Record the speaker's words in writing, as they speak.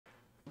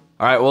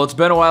All right, well, it's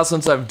been a while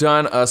since I've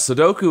done a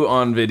Sudoku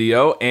on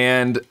video,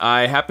 and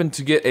I happened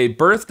to get a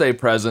birthday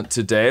present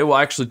today. Well,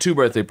 actually, two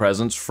birthday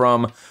presents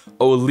from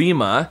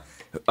Olima.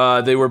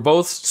 They were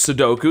both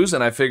Sudokus,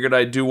 and I figured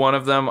I'd do one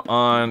of them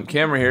on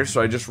camera here,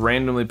 so I just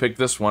randomly picked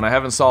this one. I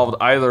haven't solved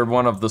either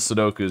one of the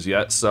Sudokus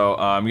yet, so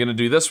I'm gonna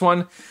do this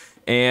one,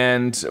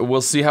 and we'll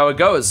see how it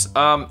goes.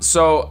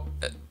 So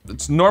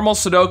it's normal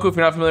Sudoku. If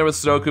you're not familiar with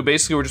Sudoku,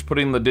 basically we're just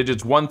putting the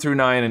digits 1 through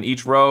 9 in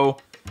each row,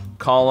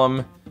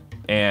 column,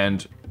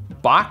 and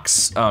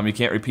box. You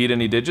can't repeat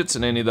any digits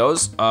in any of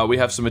those. We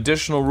have some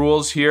additional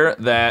rules here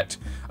that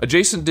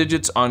adjacent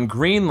digits on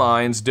green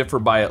lines differ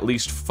by at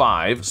least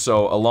 5.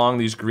 So along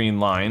these green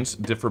lines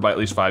differ by at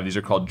least 5. These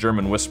are called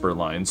German whisper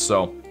lines.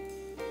 So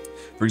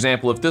for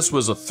example, if this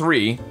was a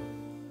 3,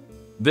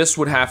 this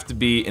would have to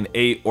be an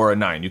 8 or a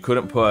 9. You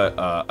couldn't put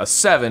a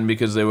 7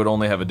 because they would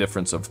only have a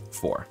difference of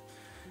 4.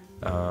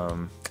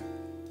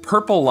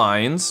 Purple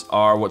lines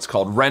are what's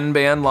called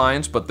Renband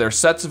lines, but they're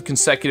sets of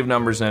consecutive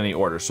numbers in any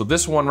order. So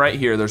this one right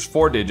here, there's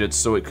 4 digits,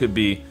 so it could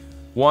be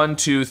 1,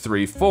 2,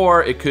 3,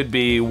 4. It could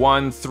be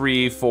 1,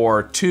 3,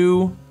 4,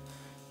 2.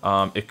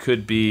 It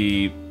could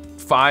be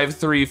 5,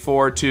 3,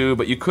 4, 2,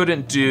 but you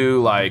couldn't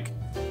do like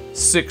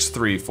 6,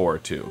 3, 4,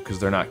 2 because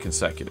they're not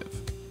consecutive.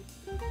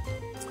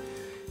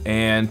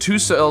 And 2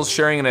 cells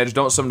sharing an edge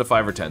don't sum to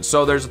 5 or 10.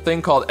 So there's a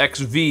thing called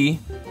XV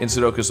in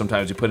Sudoku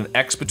sometimes. You put an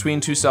X between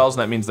 2 cells,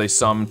 and that means they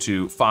sum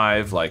to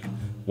 5, like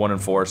 1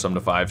 and 4 sum to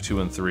 5,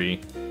 2 and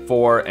 3.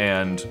 4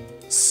 and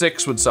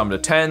 6 would sum to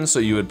 10, so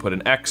you would put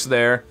an X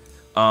there.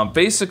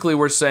 Basically,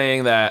 we're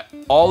saying that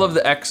all of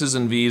the X's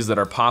and V's that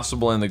are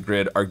possible in the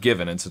grid are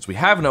given, and since we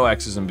have no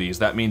X's and V's,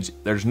 that means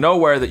there's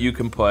nowhere that you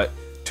can put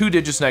 2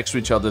 digits next to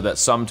each other that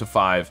sum to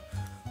 5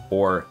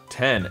 or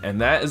 10,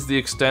 and that is the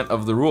extent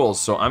of the rules.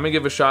 So I'm gonna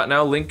give a shot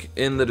now. Link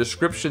in the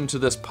description to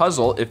this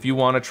puzzle if you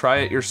want to try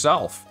it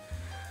yourself.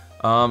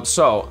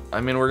 So,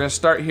 I mean, we're gonna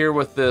start here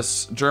with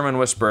this German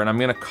whisper, and I'm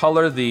gonna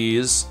color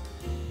these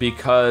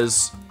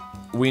because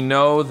we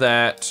know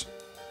that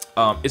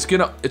it's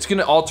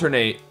gonna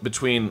alternate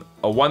between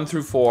a 1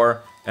 through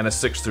 4 and a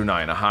 6 through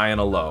 9, a high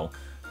and a low,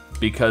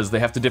 because they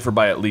have to differ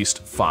by at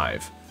least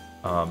 5.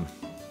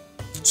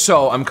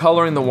 So I'm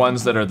coloring the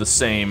ones that are the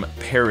same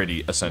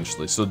parity,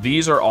 essentially. So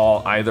these are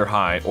all either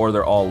high or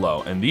they're all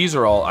low, and these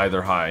are all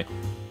either high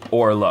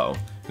or low.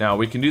 Now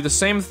we can do the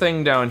same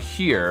thing down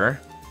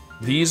here.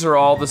 These are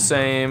all the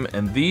same,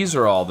 and these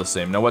are all the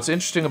same. Now what's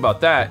interesting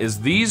about that is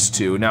these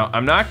two, now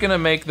I'm not gonna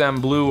make them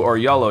blue or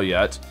yellow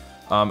yet,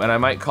 and I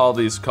might call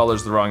these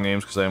colors the wrong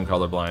names because I am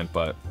colorblind,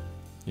 but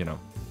you know,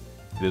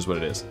 it is what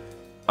it is.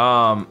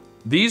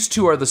 These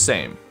two are the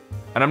same.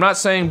 And I'm not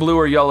saying blue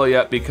or yellow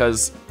yet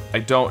because I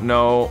don't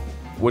know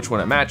which one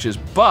it matches,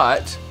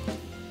 but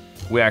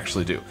we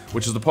actually do,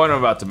 which is the point I'm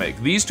about to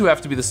make. These two have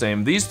to be the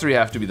same, these 3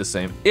 have to be the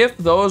same. If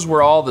those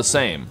were all the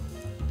same,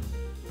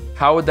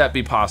 how would that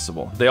be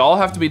possible? They all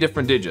have to be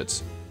different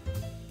digits.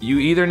 You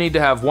either need to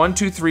have 1,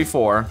 2, 3,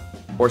 4,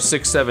 or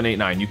 6, 7, 8,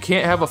 9. You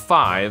can't have a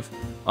 5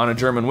 on a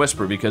German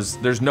whisper because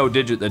there's no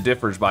digit that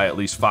differs by at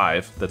least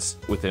 5 that's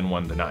within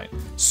 1 to 9.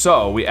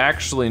 So we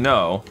actually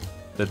know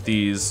that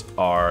these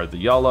are the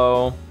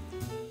yellow,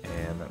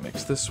 and that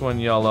makes this one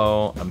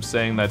yellow. I'm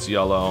saying that's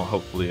yellow,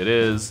 hopefully it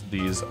is.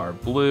 These are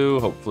blue,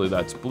 hopefully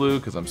that's blue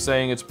because I'm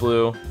saying it's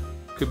blue.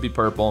 Could be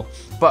purple,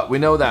 but we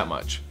know that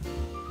much.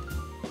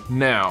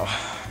 Now,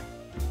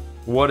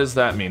 what does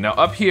that mean? Now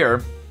up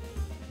here,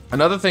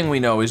 another thing we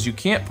know is you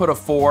can't put a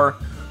 4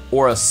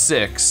 or a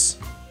 6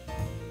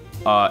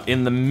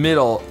 in the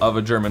middle of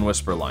a German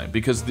whisper line,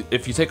 because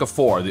if you take a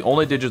 4, the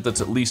only digit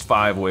that's at least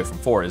 5 away from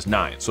 4 is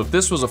 9. So if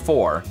this was a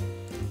 4,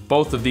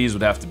 both of these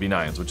would have to be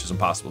 9s, which is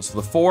impossible. So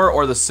the 4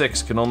 or the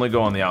 6 can only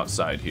go on the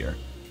outside here.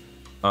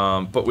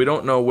 But we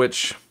don't know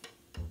which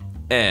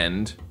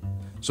end.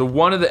 So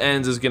one of the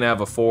ends is gonna have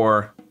a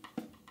 4.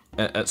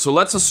 So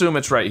let's assume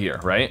it's right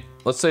here, right?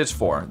 Let's say it's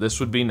 4. This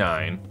would be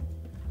 9.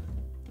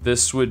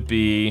 This would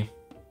be,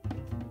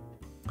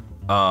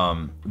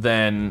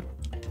 then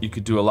you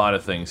could do a lot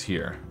of things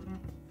here.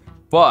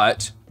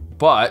 But,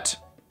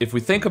 if we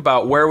think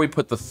about where we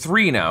put the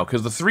 3 now,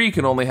 because the 3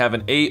 can only have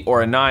an 8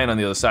 or a 9 on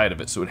the other side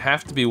of it, so it would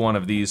have to be one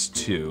of these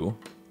 2.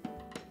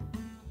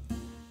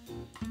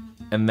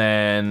 And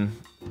then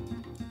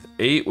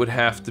the 8 would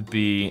have to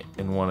be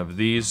in one of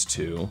these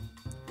 2.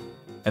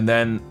 And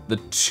then the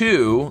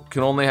 2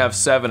 can only have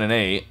 7 and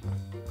 8.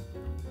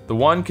 The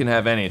 1 can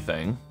have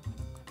anything.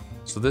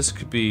 So this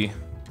could be...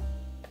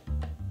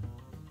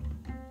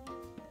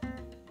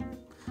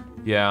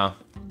 Yeah,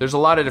 there's a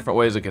lot of different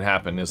ways it could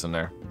happen, isn't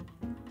there?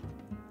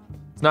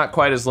 It's not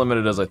quite as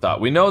limited as I thought.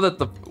 We know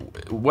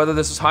that whether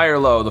this is high or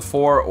low, the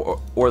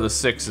 4 or the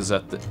 6 is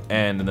at the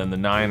end, and then the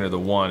 9 or the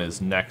 1 is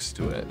next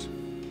to it.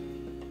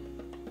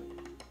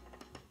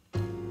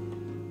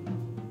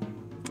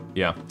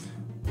 Yeah.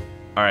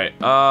 All right,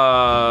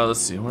 let's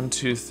see, 1,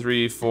 2,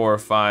 3, 4,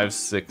 5,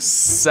 6,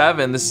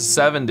 7. This is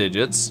 7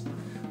 digits.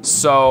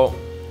 So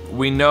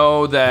we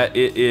know that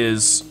it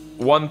is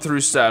 1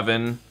 through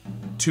 7,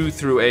 2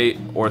 through 8,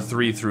 or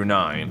 3 through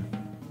 9.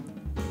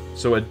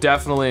 So it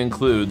definitely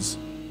includes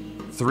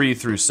 3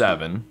 through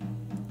 7.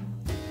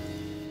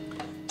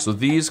 So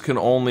these can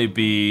only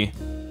be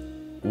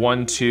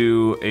 1,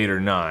 2, 8, or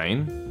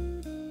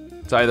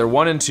 9. It's either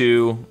 1 and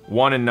 2,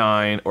 1 and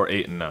 9, or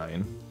 8 and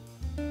 9.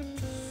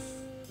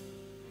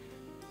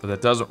 But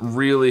that doesn't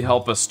really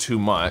help us too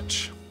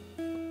much.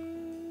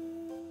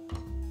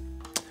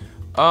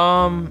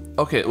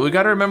 Okay, we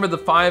gotta remember the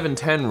 5 and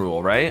 10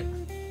 rule, right?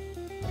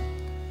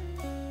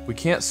 We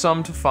can't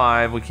sum to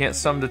 5, we can't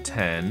sum to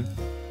 10.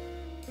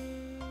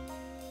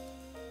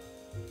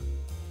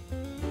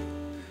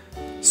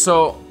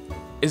 So,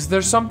 is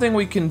there something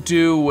we can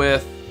do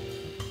with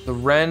the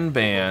Ren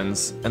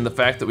bands and the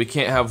fact that we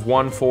can't have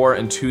 1, 4,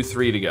 and 2,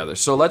 3 together?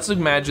 So let's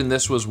imagine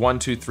this was 1,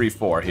 2, 3,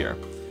 4 here.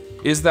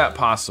 Is that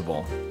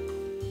possible?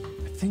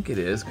 I think it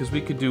is, because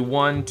we could do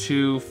 1,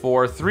 2,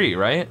 4, 3,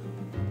 right?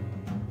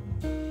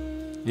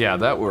 Yeah,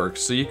 that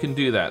works. So you can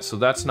do that. So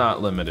that's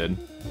not limited.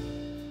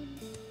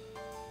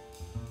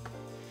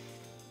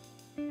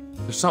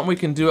 There's something we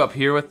can do up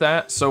here with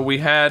that. So we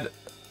had,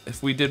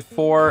 if we did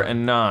 4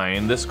 and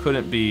 9, this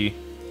couldn't be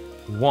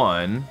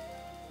 1,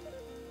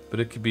 but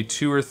it could be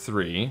 2 or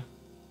 3.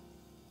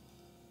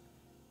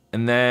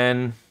 And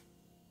then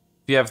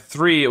if you have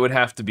 3, it would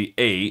have to be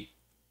 8.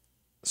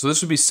 So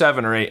this would be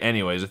 7 or 8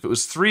 anyways. If it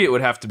was 3, it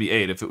would have to be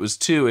 8. If it was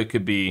 2, it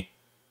could be...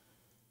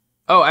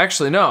 Oh,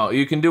 actually, no.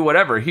 You can do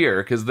whatever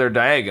here, because they're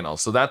diagonal,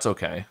 so that's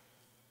okay.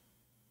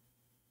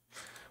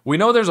 We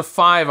know there's a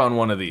 5 on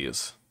one of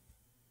these.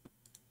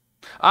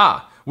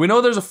 Ah, we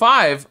know there's a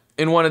 5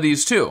 in one of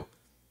these too.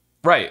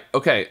 Right,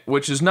 okay,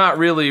 which is not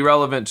really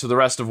relevant to the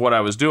rest of what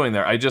I was doing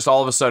there. I just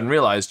all of a sudden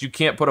realized you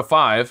can't put a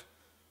 5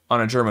 on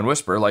a German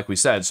whisper, like we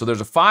said. So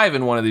there's a 5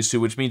 in one of these two,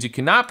 which means you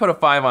cannot put a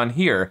 5 on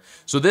here.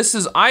 So this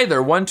is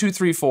either 1, 2,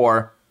 3,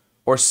 4,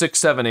 or 6,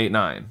 7, 8,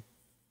 9.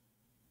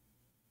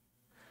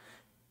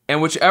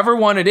 And whichever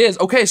one it is,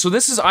 okay, so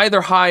this is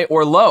either high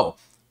or low.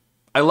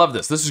 I love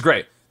this, this is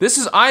great. This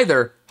is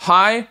either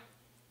high,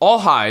 all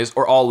highs,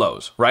 or all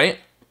lows, right?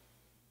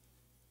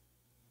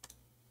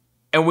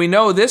 And we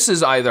know this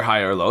is either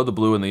high or low, the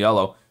blue and the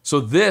yellow. So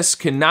this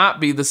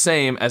cannot be the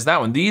same as that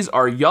one. These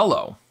are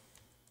yellow.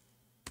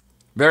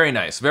 Very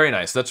nice, very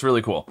nice. That's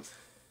really cool.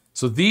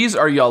 So these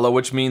are yellow,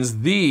 which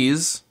means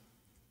these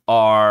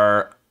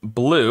are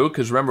blue,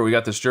 because remember, we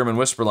got this German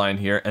whisper line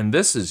here, and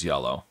this is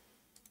yellow.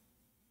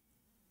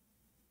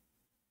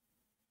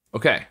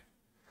 Okay,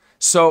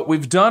 so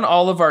we've done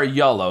all of our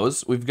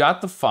yellows. We've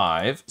got the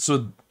 5.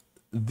 So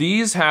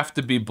these have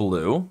to be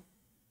blue,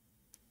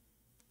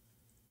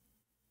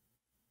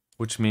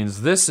 which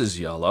means this is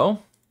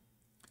yellow.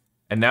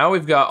 And now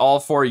we've got all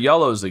 4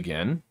 yellows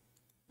again.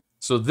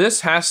 So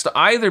this has to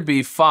either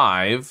be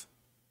 5.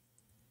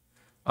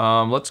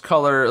 Let's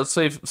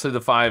say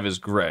the 5 is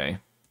gray.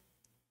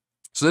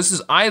 So this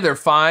is either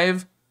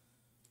 5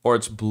 or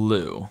it's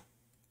blue.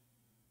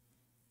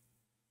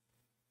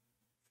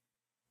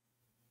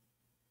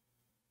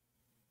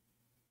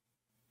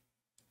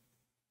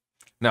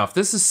 Now, if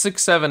this is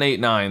 6, 7, 8,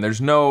 9, there's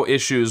no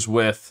issues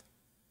with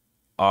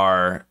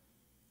our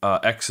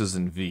X's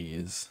and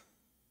V's.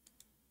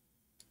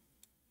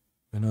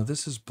 But no,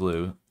 this is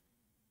blue.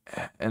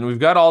 And we've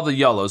got all the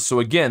yellows.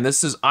 So again,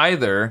 this is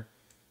either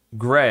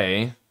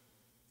gray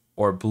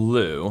or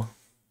blue.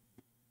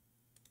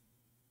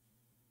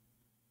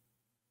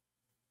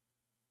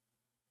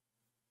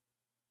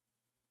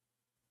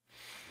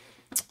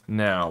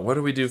 Now, what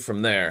do we do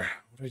from there?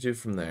 What do we do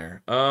from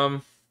there?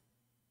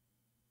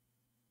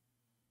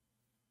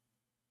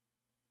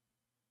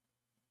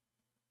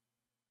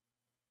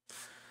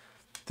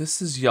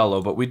 This is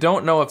yellow, but we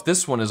don't know if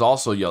this one is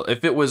also yellow.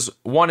 If it was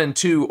 1 and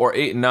 2 or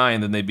 8 and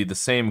 9, then they'd be the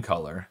same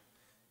color.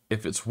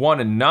 If it's 1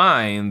 and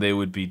 9, they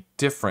would be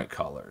different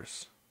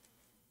colors.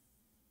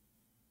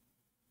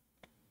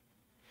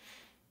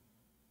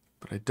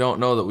 But I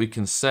don't know that we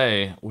can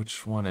say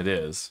which one it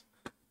is.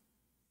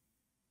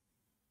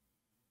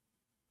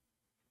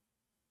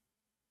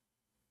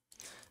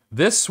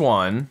 This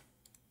one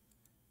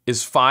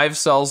is 5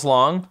 cells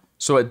long,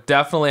 so it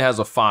definitely has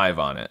a 5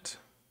 on it.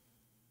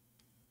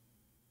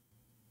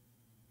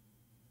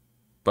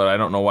 But I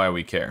don't know why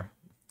we care.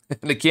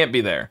 And it can't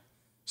be there.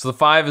 So the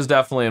 5 is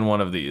definitely in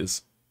one of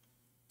these.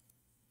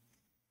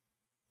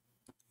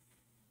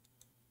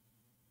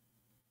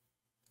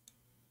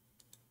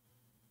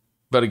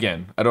 But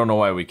again, I don't know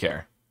why we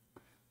care.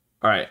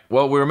 All right,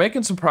 well, we were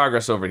making some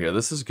progress over here.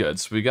 This is good.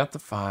 So we got the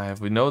 5.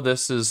 We know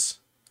this is...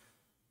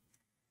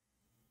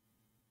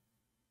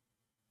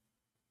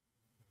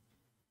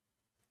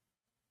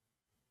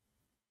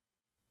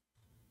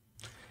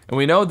 And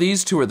we know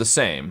these two are the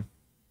same.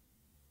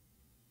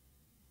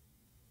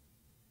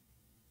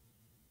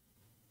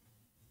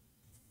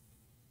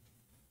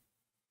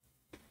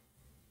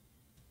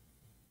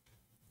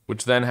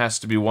 Which then has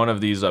to be one of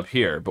these up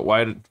here. But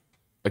why did...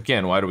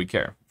 Again, why do we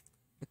care?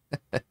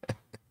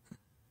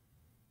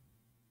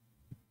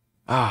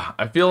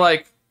 I feel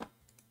like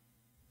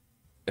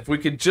if we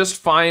could just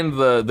find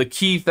the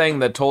key thing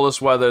that told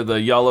us whether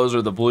the yellows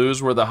or the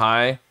blues were the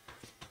high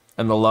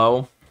and the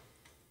low.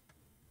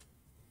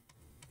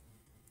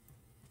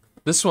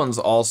 This one's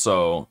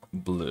also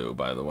blue,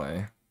 by the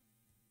way.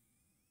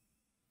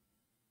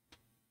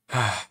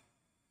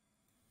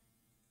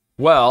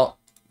 Well,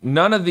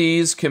 none of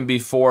these can be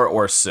 4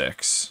 or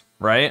 6,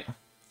 right?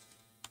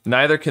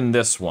 Neither can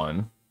this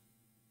one.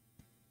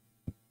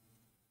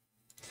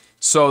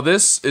 So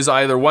this is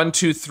either 1,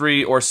 2,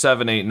 3, or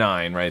 7, 8,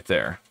 9 right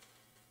there.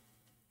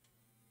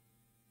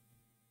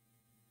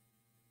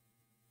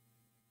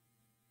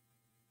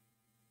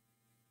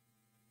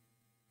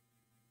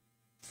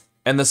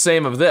 And the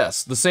same of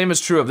this. The same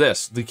is true of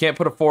this. You can't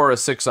put a 4 or a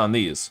 6 on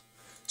these.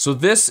 So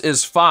this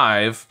is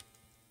 5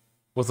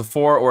 with a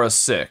 4 or a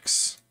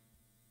 6.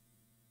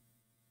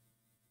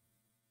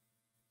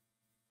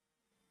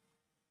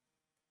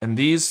 And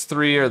these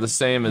 3 are the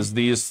same as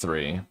these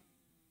 3.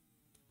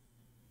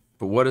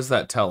 But what does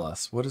that tell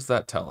us? What does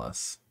that tell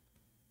us?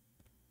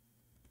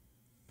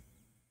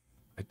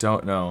 I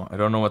don't know. I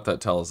don't know what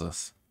that tells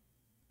us.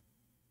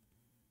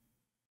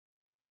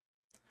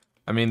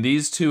 I mean,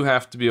 these two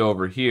have to be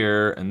over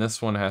here, and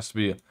this one has to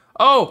be...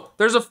 Oh!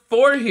 There's a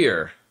 4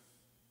 here!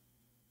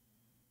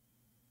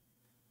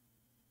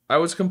 I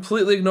was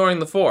completely ignoring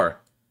the 4.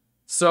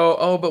 So,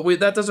 oh, but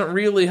that doesn't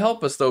really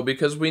help us, though,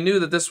 because we knew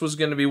that this was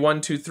going to be 1,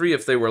 2, 3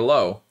 if they were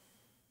low.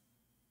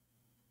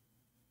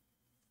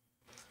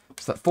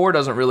 So that 4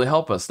 doesn't really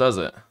help us, does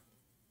it?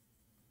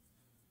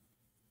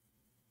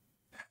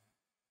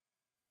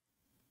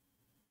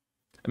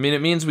 I mean,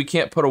 it means we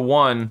can't put a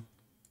 1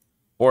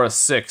 or a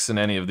 6 in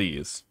any of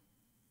these.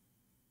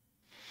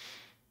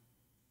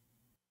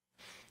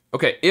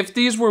 Okay, if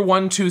these were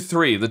 1, 2,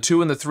 3, the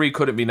 2 and the 3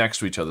 couldn't be next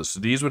to each other. So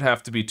these would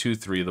have to be 2,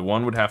 3. The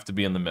 1 would have to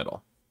be in the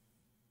middle.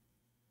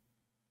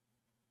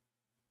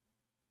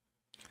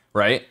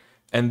 Right?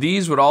 And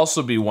these would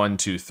also be 1,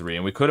 2, 3.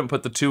 And we couldn't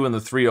put the 2 and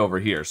the 3 over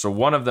here. So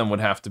one of them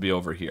would have to be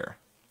over here.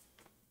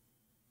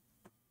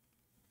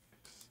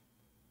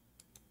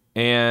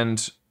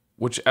 And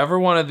whichever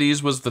one of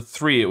these was the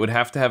 3, it would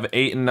have to have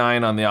 8 and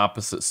 9 on the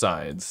opposite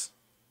sides.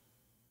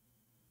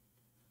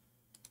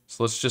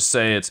 So let's just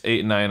say it's 8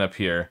 and 9 up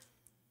here.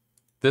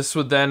 This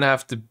would then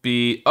have to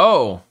be...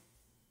 Oh!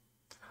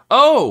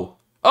 Oh!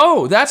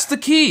 Oh, that's the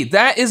key!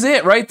 That is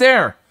it, right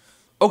there!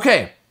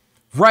 Okay,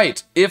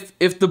 right.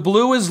 If the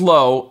blue is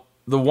low,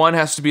 the 1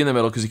 has to be in the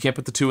middle, because you can't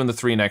put the 2 and the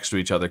 3 next to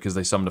each other, because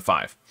they sum to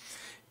 5.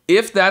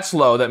 If that's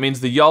low, that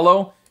means the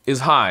yellow is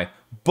high.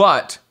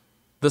 But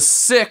the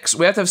 6,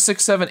 we have to have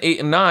 6, 7, 8,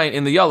 and 9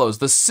 in the yellows.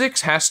 The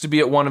 6 has to be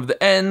at one of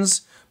the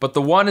ends, but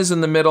the 1 is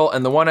in the middle,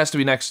 and the 1 has to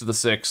be next to the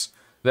 6.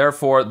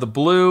 Therefore, the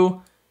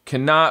blue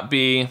cannot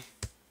be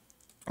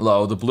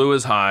low. The blue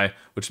is high,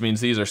 which means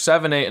these are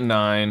 7, 8, and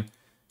 9.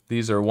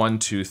 These are 1,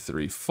 2,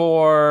 3,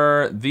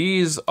 4.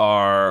 These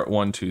are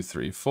 1, 2,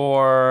 3,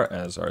 4,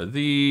 as are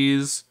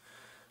these.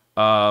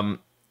 And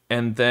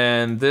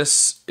then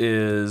this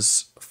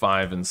is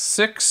 5 and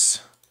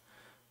 6.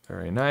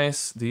 Very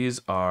nice.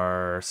 These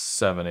are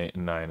 7, 8,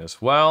 and 9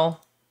 as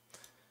well.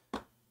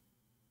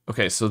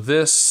 Okay, so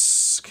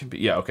this can be,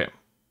 yeah, okay.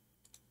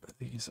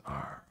 These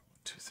are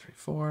 1, 2, 3,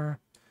 4.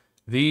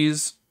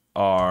 These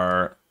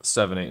are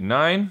 7, 8, and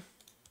 9.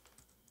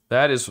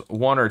 That is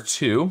 1 or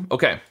 2.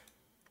 Okay,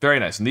 very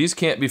nice. And these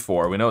can't be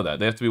 4. We know that.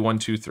 They have to be 1,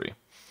 2, 3.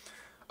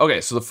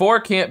 Okay, so the 4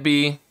 can't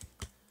be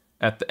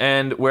at the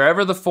end.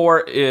 Wherever the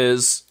 4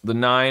 is, the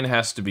 9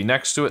 has to be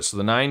next to it, so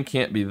the 9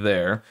 can't be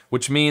there,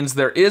 which means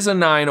there is a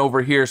 9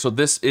 over here, so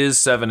this is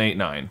 7, 8,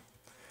 9.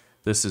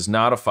 This is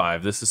not a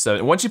 5. This is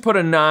 7. Once you put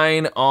a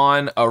 9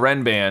 on a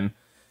Renban,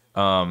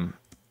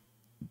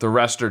 the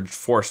rest are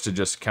forced to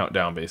just count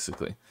down,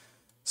 basically.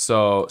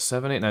 So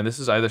 7, 8, 9. This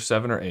is either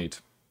 7 or 8.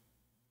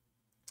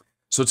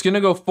 So it's going to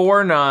go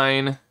 4,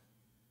 9,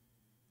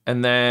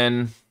 and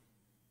then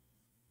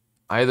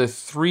either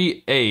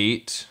 3,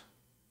 8.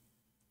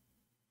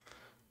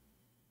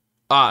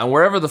 And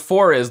wherever the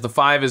 4 is, the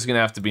 5 is going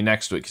to have to be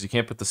next to it, because you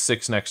can't put the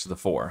 6 next to the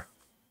 4.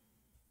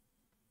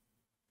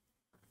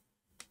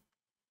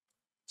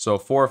 So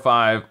 4,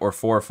 5, or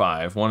 4,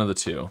 5, one of the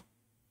two.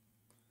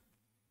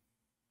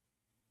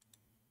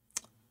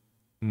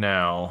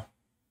 Now,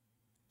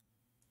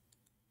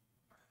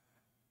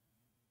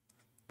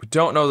 we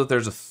don't know that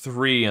there's a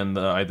 3 in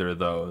either of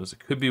those. It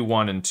could be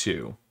 1 and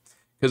 2.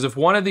 Because if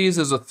one of these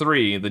is a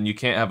 3, then you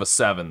can't have a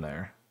 7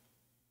 there.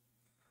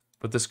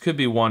 But this could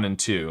be 1 and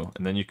 2,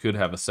 and then you could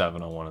have a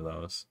 7 on one of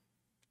those.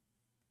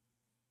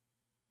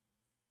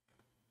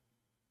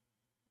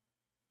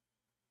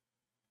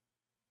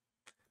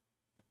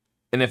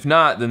 And if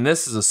not, then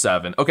this is a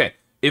 7. Okay,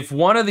 if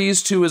one of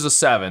these two is a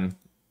 7,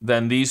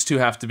 then these two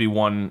have to be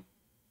 1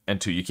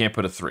 and 2. You can't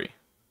put a 3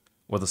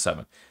 with a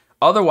 7.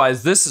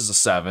 Otherwise, this is a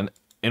 7,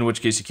 in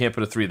which case you can't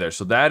put a 3 there.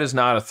 So that is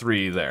not a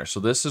 3 there. So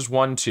this is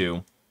 1,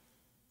 2.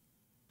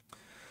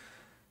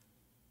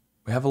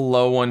 We have a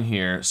low one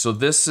here. So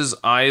this is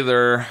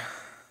either...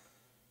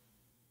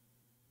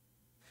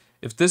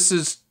 If this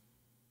is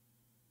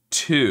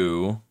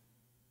 2,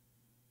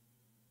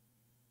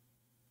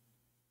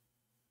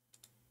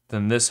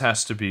 then this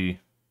has to be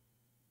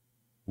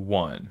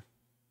 1.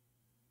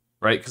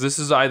 Right? Because this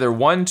is either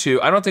 1,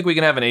 2. I don't think we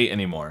can have an 8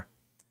 anymore.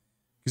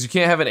 Because you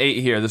can't have an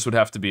 8 here. This would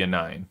have to be a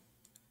 9.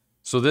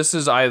 So this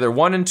is either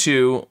 1 and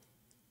 2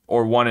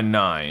 or 1 and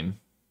 9.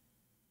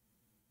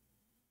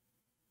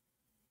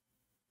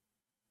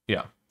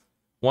 Yeah.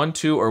 1,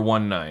 2, or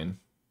 1, 9.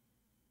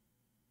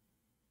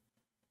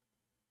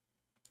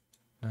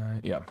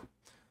 Yeah. All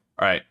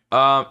right.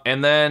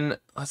 And then,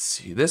 let's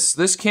see.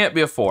 This can't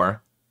be a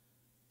 4.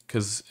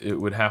 Because it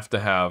would have to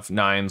have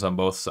 9s on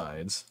both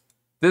sides.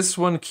 This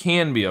one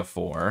can be a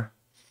 4.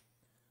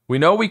 We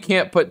know we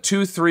can't put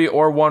 2, 3,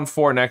 or 1,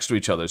 4 next to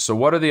each other. So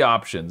what are the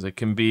options? It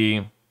can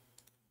be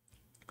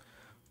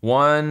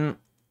 1,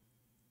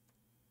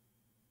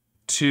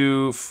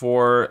 2,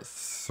 4,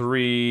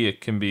 3.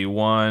 It can be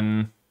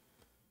 1,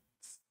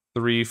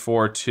 3,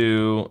 4,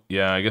 2.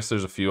 Yeah, I guess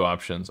there's a few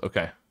options.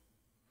 Okay.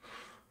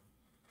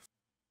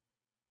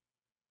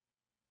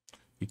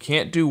 You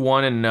can't do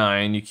 1 and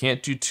 9. You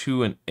can't do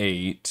 2 and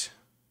 8.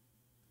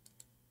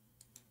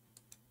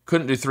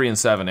 Couldn't do 3 and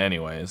 7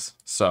 anyways,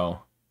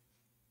 so.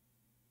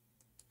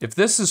 If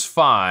this is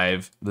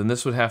 5, then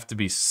this would have to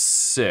be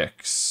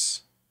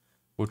 6,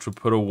 which would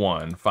put a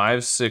 1.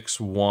 5, 6,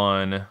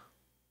 1.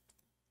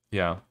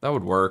 Yeah, that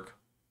would work.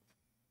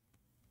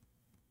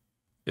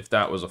 If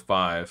that was a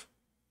 5.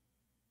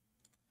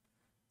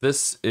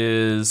 This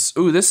is,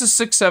 ooh, this is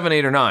 6, 7,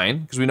 8, or 9,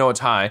 because we know it's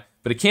high,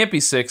 but it can't be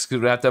 6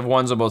 because we have to have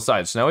 1s on both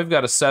sides. So now we've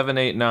got a 7,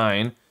 8,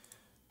 9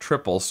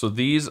 triple. So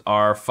these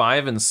are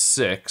 5 and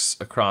 6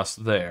 across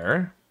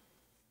there.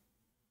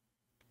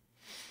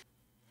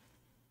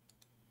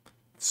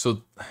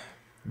 So,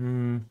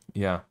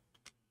 yeah.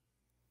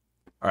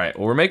 All right,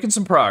 well, we're making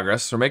some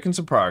progress.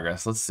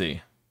 Let's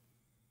see.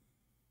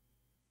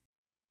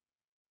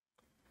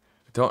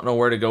 I don't know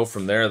where to go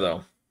from there,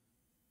 though.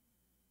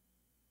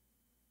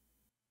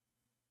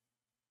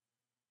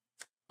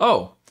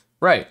 Oh,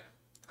 right.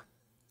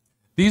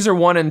 These are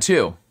 1 and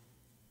 2.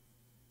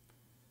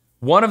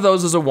 One of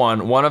those is a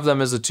 1, one of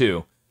them is a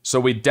 2. So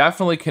we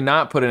definitely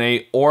cannot put an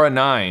 8 or a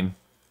 9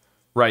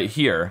 right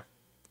here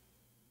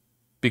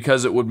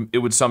because it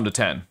would sum to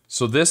 10.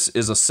 So this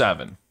is a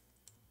 7.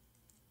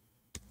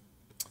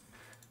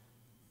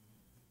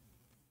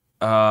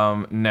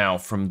 Now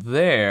from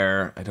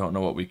there, I don't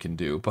know what we can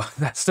do, but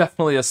that's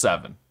definitely a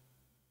 7.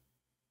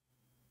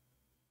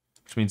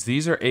 Which means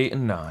these are 8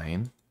 and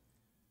 9.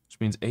 Which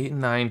means 8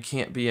 and 9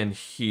 can't be in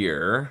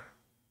here.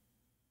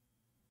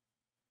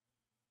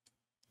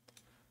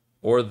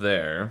 Or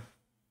there.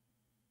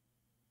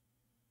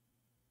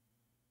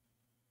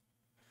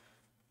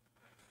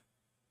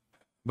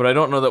 But I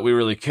don't know that we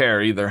really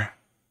care either.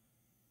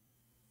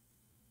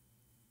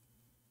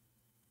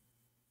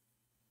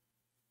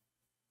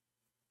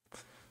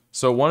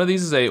 So one of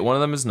these is 8, one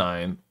of them is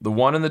 9. The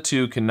 1 and the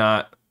 2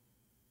 cannot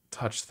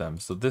touch them,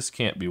 so this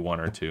can't be 1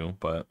 or 2,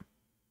 but...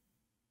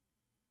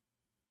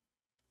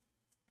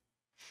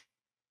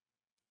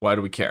 Why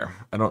do we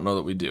care? I don't know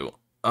that we do.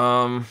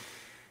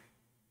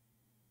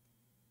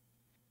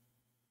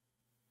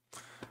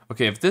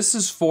 Okay, if this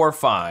is 4,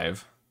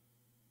 5,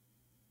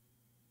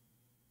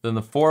 then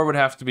the 4 would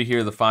have to be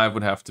here, the 5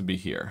 would have to be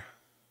here.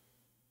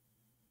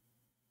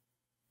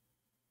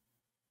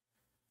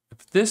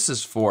 If this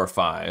is 4,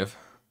 5,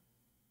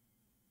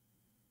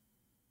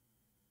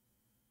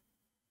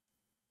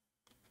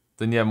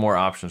 then you have more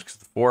options, because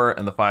the 4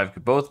 and the 5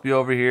 could both be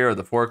over here, or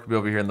the 4 could be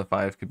over here and the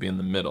 5 could be in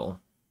the middle.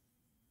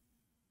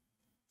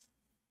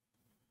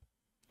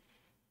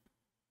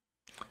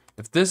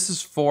 If this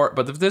is 4,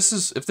 but if this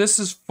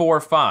is 4,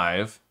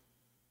 5,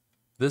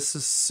 this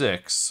is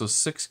 6, so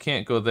 6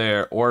 can't go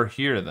there or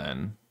here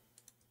then.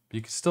 But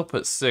you can still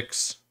put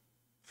 6.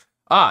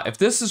 Ah, if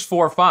this is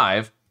 4,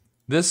 5,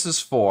 this is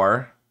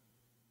 4.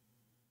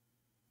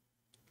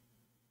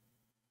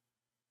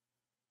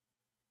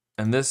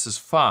 And this is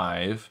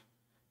 5.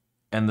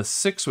 And the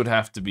 6 would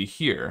have to be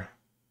here.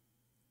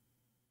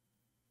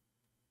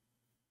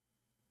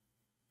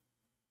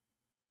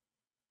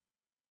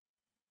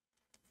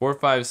 Four,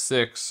 5,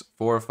 6,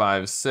 4,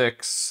 5,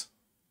 6.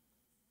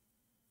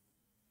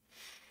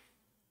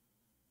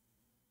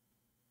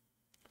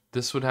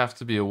 This would have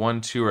to be a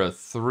 1, 2, or a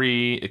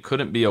 3. It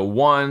couldn't be a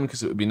 1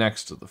 because it would be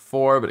next to the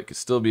 4, but it could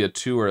still be a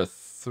 2 or a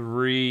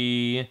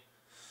 3.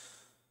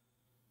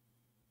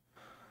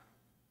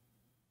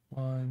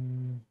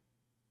 1.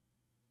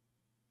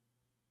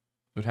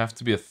 It would have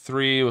to be a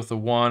 3 with a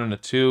 1 and a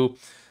 2.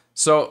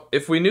 So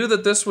if we knew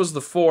that this was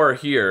the 4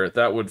 here,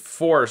 that would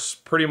force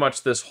pretty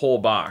much this whole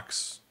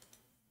box.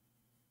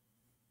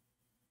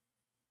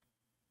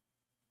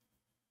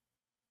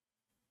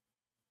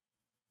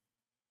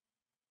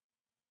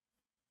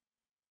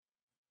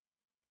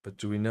 But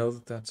do we know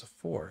that that's a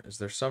 4? Is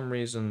there some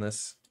reason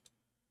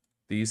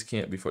these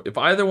can't be 4? If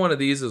either one of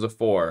these is a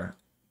 4,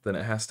 then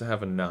it has to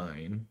have a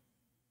 9.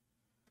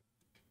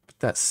 But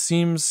that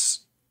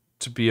seems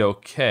to be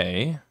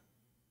okay.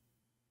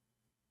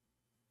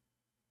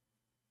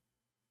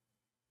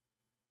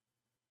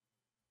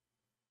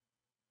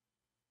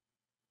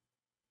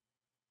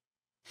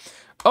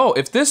 Oh,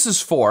 if this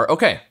is 4,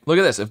 okay, look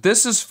at this. If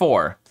this is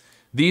 4,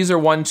 these are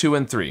 1, 2,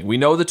 and 3. We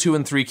know the 2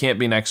 and 3 can't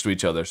be next to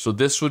each other, so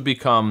this would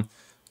become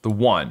the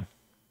 1.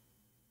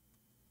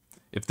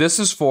 If this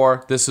is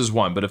 4, this is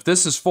 1. But if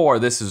this is 4,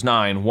 this is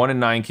 9. 1 and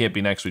 9 can't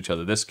be next to each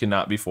other. This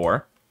cannot be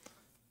 4.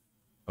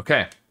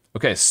 Okay.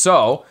 Okay,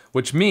 so,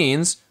 which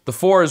means the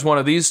 4 is one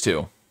of these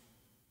two,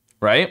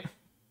 right?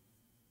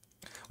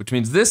 Which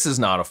means this is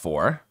not a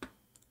 4.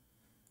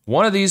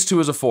 One of these two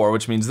is a 4,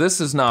 which means this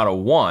is not a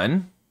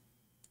 1.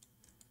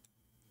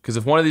 Because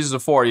if one of these is a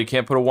 4, you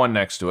can't put a 1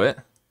 next to it.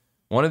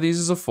 One of these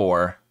is a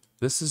 4.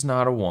 This is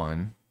not a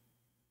 1.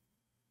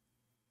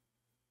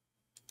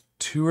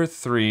 2 or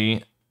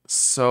 3.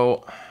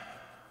 So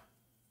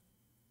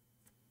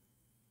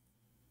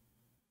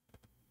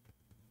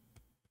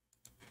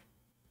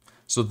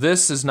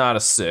this is not a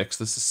 6.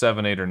 This is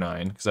 7, 8, or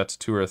 9, because that's a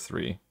 2 or a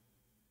 3.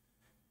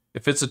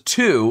 If it's a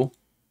 2,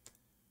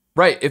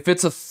 right? If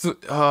it's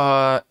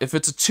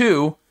a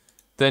 2,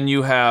 then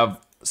you have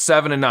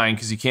 7 and 9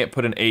 because you can't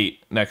put an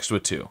 8 next to a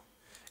 2.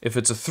 If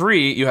it's a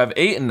 3, you have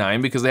 8 and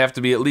 9 because they have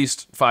to be at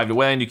least 5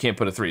 away, and you can't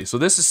put a 3. So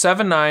this is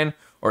 7, 9,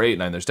 or 8,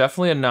 9. There's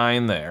definitely a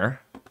 9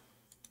 there.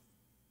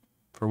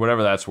 For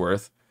whatever that's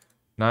worth.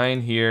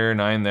 9 here,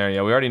 9 there.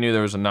 Yeah, we already knew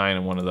there was a 9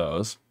 in one of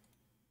those.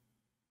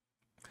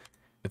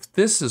 If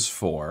this is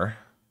 4,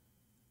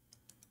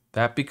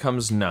 that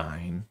becomes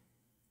 9.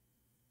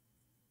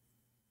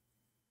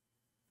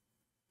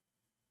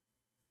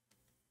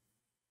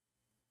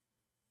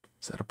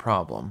 Is that a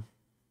problem?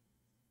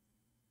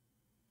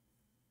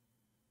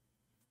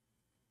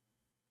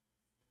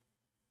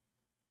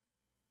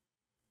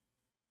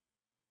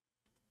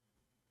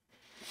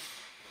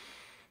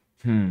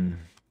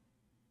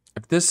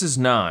 If this is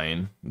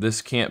 9,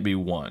 this can't be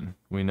 1.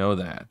 We know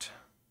that.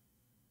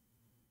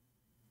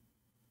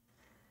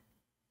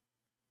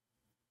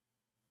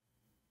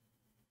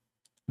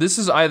 This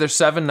is either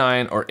 7,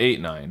 9, or 8,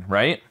 9,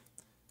 right?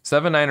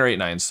 7, 9, or 8,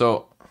 9.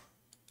 So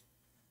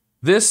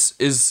this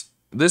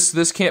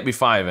can't be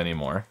 5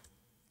 anymore.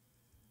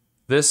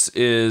 This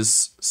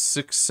is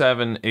 6,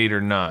 7, 8,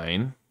 or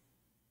 9.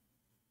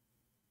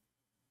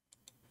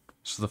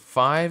 So the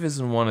 5 is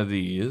in one of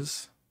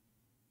these.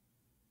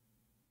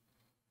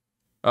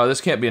 Oh,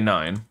 this can't be a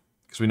 9,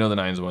 because we know the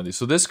 9 is one of these.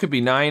 So this could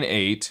be 9,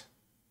 8,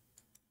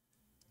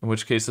 in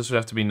which case this would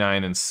have to be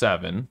 9 and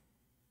 7.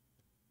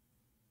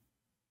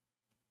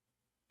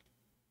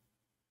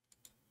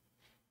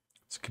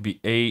 This could be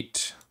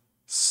 8,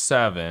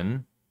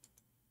 7.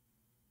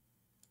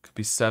 It could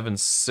be 7,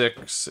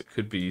 6. It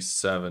could be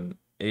 7,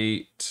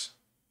 8.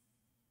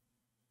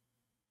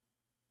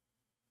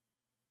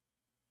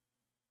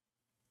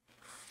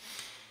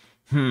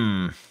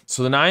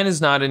 So the 9 is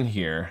not in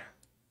here.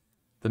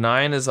 The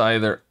 9 is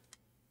either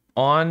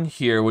on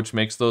here, which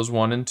makes those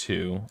 1 and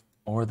 2,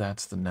 or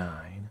that's the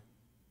 9.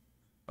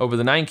 Oh, but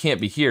the 9 can't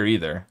be here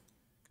either,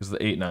 because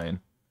the 8, 9.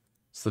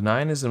 So the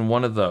 9 is in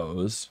one of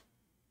those.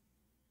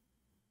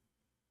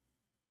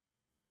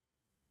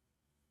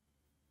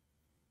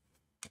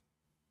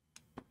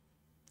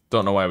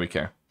 Don't know why we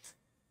care.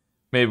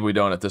 Maybe we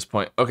don't at this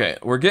point. Okay,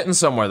 we're getting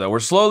somewhere, though. We're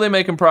slowly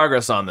making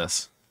progress on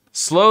this.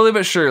 Slowly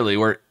but surely,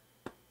 we're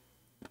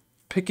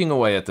picking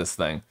away at this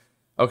thing.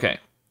 Okay.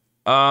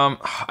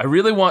 I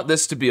really want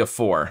this to be a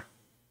 4.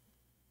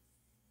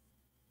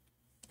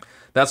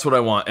 That's what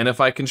I want. And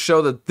if I can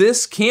show that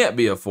this can't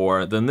be a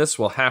 4, then this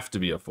will have to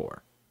be a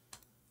 4.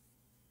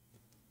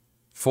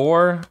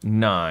 4,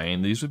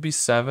 9. These would be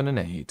 7 and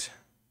 8.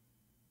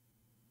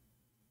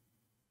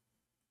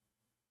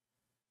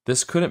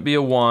 This couldn't be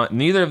a 1.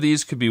 Neither of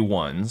these could be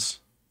 1s.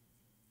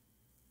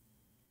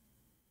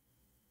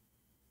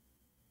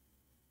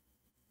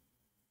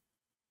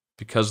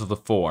 Because of the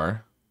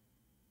 4.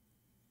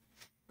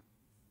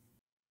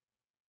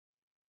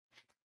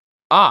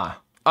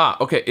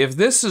 Okay, if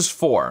this is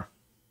 4,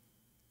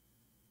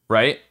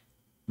 right?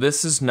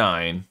 This is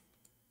 9,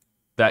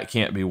 that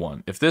can't be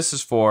 1. If this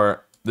is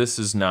 4, this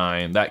is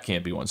 9, that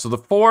can't be 1. So the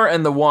 4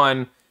 and the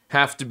 1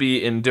 have to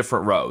be in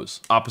different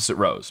rows, opposite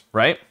rows,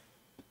 right?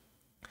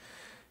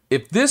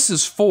 If this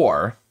is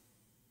 4,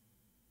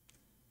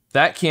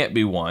 that can't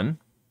be 1.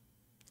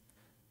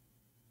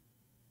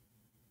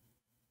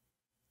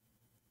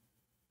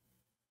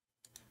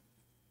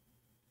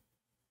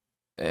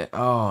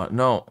 Oh,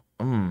 no.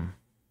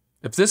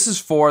 If this is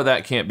 4,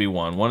 that can't be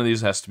 1. One of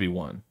these has to be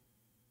 1.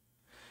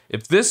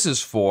 If this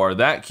is 4,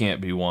 that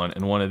can't be 1,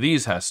 and one of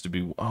these has to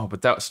be... Oh,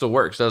 but that still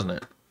works, doesn't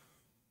it?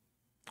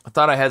 I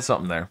thought I had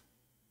something there.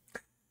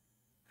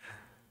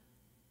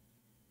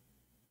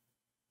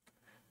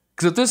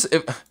 Because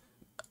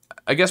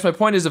I guess my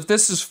point is, if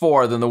this is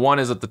 4, then the 1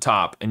 is at the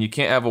top, and you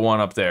can't have a 1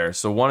 up there.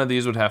 So one of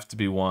these would have to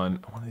be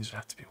 1. One of these would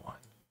have to be 1.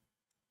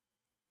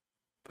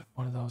 But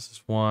one of those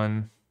is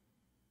 1.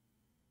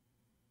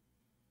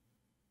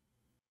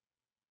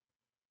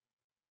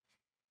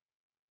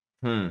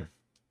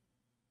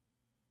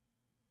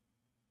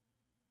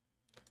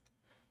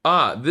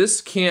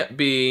 This can't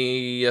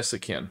be... Yes, it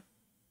can.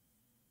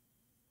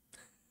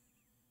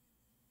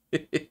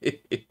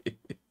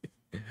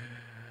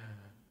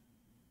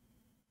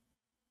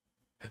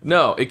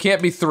 No, it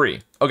can't be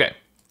 3. Okay,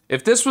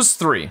 if this was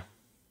 3,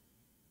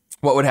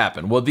 what would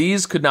happen? Well,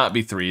 these could not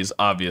be 3s,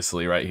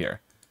 obviously, right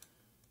here.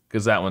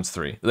 because that one's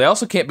 3. They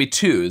also can't be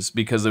 2s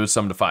because they would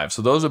sum to 5.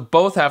 So those would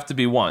both have to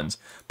be 1s.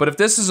 But if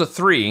this is a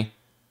 3,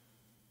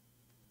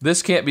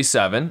 this can't be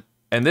 7,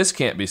 and this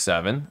can't be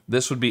 7.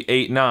 This would be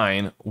 8,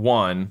 9,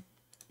 1.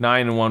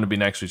 9 and 1 would be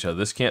next to each other.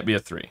 This can't be a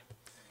 3.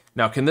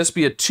 Now, can this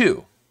be a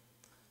 2?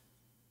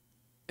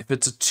 If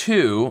it's a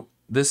 2,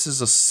 this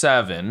is a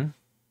 7.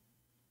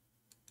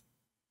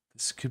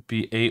 This could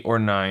be 8 or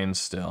 9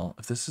 still.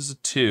 If this is a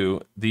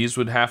 2, these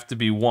would have to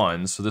be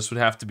 1s, so this would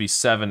have to be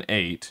 7,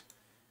 8.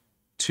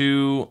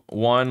 2,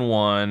 1,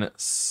 1,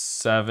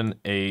 7,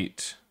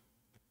 8.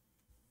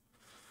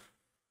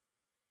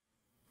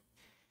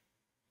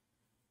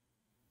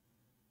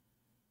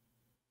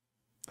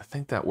 I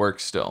think that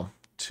works still.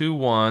 2,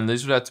 1.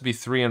 These would have to be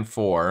 3 and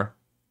 4.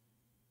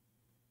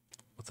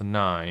 With a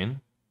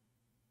 9.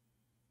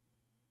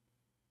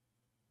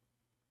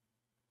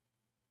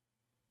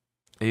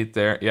 Eight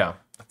there. Yeah,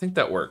 I think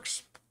that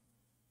works.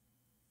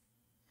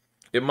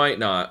 It might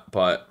not,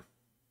 but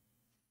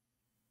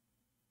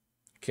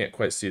can't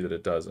quite see that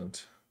it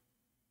doesn't.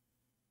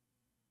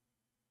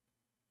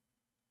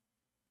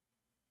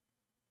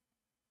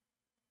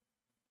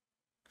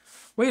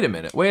 Wait a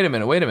minute, wait a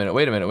minute, wait a minute,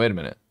 wait a minute, wait a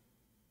minute.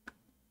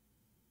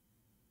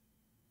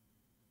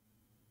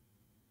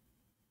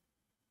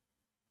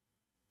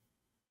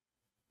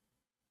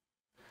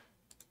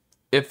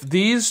 If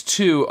these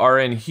two are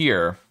in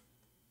here,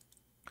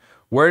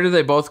 where do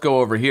they both go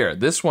over here?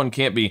 This one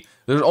can't be.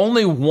 There's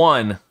only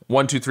 1,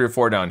 2, 3, or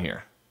 4 down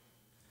here,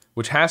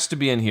 which has to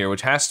be in here,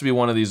 which has to be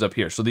one of these up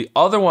here. So the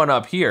other one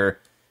up here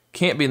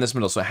can't be in this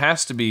middle, so it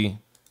has to be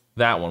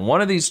that one.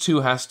 One of these two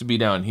has to be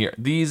down here.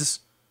 These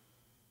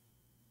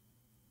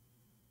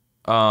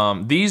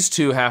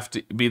two have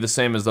to be the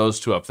same as those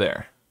two up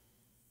there.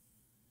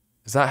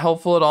 Is that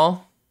helpful at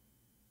all?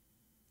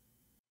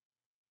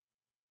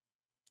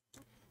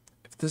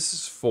 If this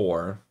is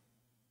 4,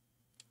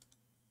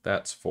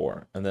 that's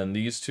 4. And then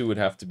these two would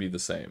have to be the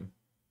same.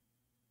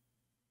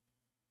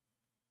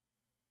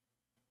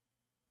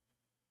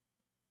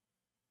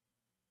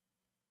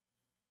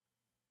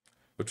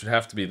 Which would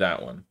have to be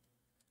that one.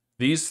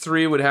 These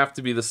 3 would have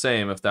to be the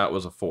same if that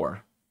was a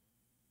 4.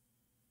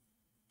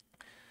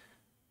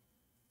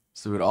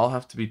 So it would all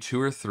have to be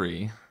 2 or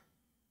 3.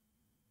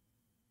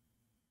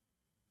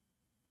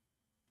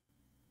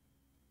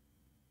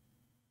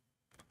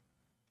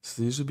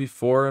 So these would be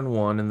 4 and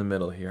 1 in the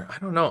middle here. I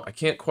don't know. I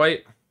can't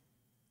quite.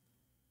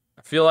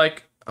 I feel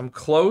like I'm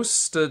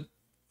close to.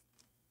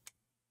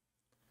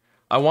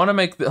 I want to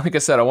make, like I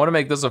said, I want to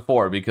make this a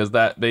 4 because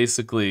that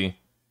basically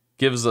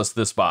gives us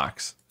this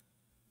box.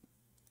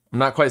 I'm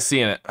not quite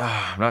seeing it.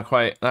 I'm not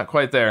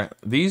quite there.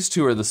 These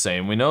two are the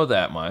same. We know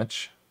that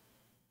much.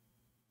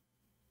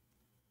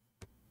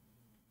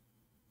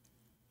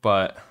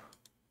 But.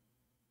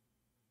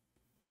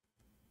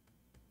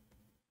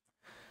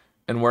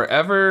 And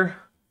wherever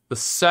the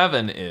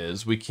 7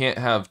 is, we can't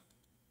have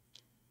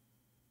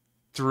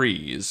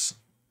 3s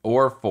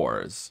or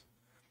 4s.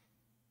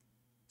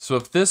 So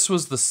if this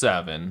was the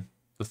 7,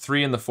 the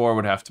 3 and the 4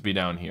 would have to be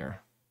down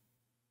here.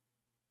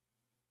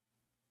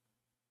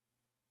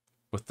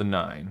 With the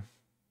 9.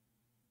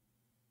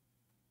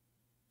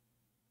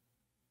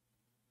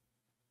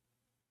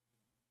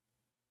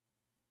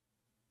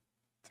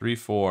 Three,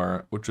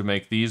 4, which would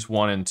make these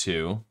 1 and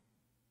 2.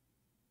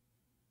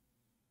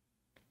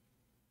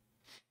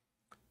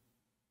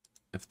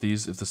 If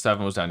the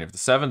 7 was down here. If the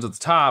 7's at the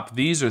top,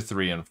 these are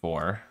 3 and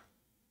 4.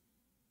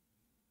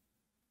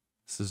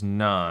 This is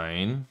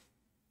 9.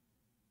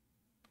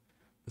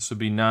 This would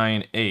be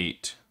 9,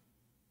 8.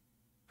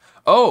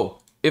 Oh,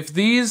 if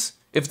this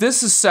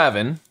is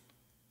 7,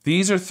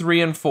 these are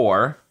 3 and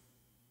 4,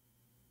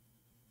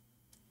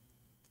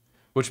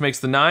 which makes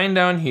the 9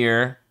 down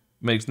here,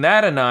 makes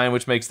that a 9,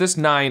 which makes this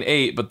 9,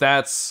 8, but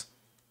that's,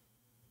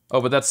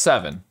 oh, but that's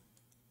 7.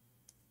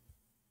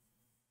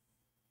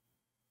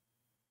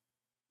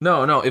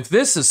 No, if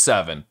this is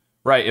 7,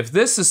 right, if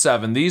this is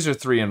 7, these are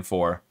 3 and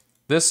 4.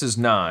 This is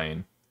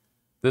 9.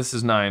 This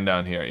is 9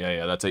 down here.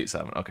 Yeah, that's 8,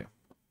 7. Okay.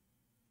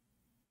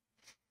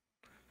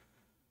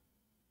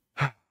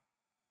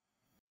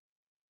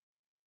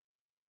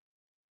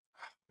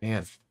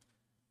 Man, I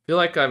feel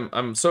like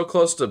I'm so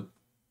close to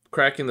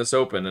cracking this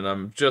open, and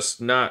I'm just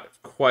not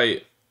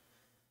quite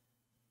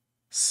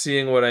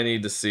seeing what I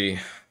need to see.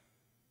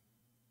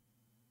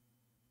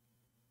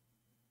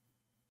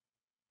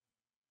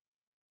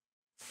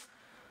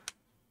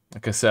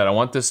 Like I said, I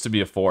want this to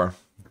be a 4.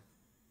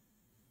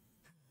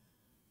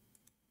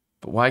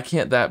 But why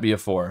can't that be a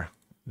 4?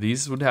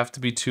 These would have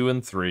to be 2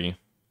 and 3.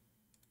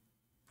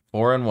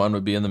 4 and 1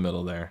 would be in the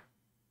middle there.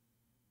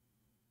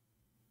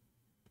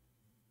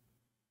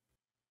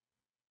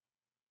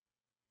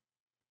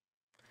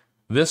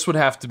 This would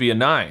have to be a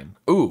 9.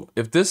 Ooh,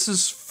 if this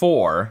is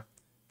 4,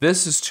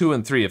 this is 2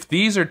 and 3. If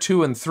these are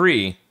 2 and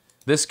 3,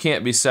 this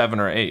can't be 7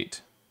 or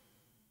 8.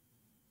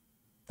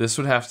 This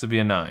would have to be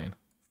a 9.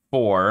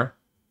 4,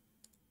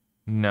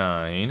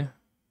 9.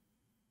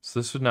 So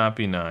this would not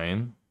be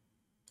 9.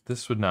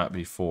 This would not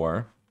be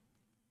 4.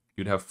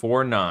 You'd have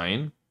 4,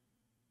 9.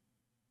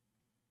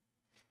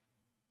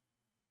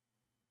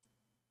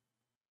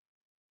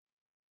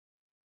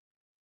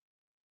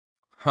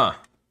 Huh.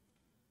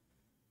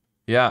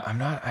 Yeah, I'm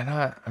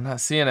not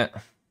seeing it.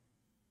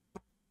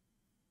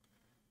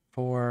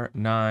 4,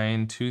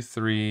 9, 2,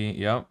 3.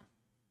 Yep.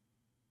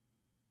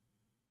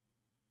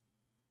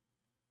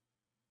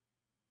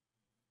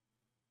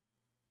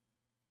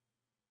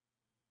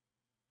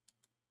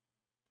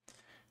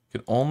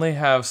 Could only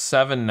have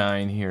 7,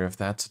 9 here if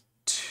that's a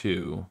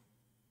 2.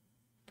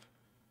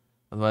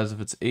 Otherwise,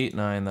 if it's 8,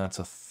 9, that's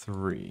a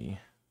 3.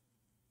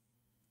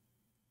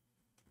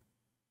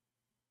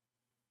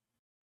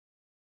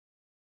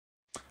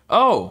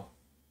 Oh!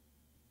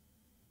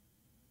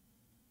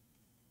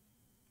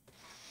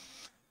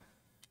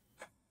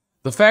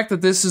 The fact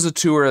that this is a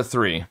 2 or a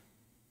 3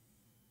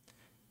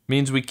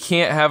 means we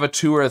can't have a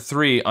 2 or a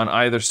 3 on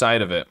either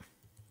side of it.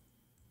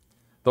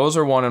 Those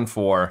are 1 and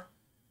 4.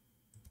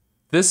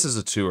 This is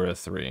a 2 or a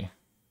 3.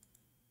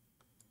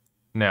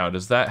 Now,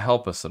 does that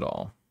help us at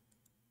all?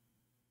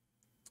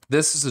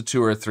 This is a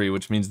 2 or a 3,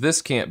 which means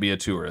this can't be a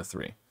 2 or a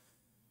 3.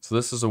 So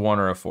this is a 1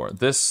 or a 4.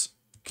 This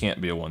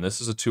can't be a 1. This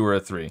is a 2 or a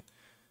 3.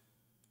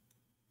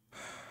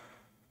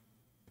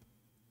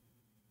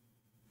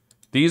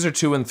 These are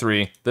 2 and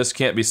 3. This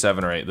can't be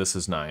 7 or 8. This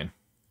is 9.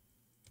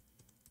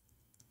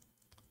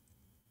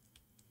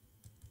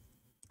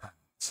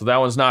 So that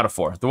one's not a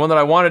 4. The one that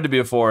I wanted to be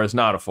a 4 is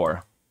not a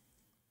 4.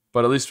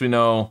 But at least we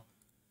know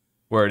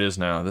where it is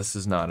now. This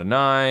is not a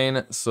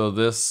 9. So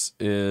this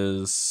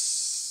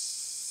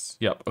is...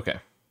 Yep, okay.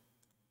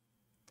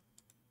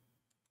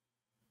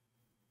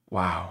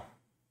 Wow.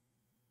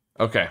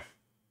 Okay.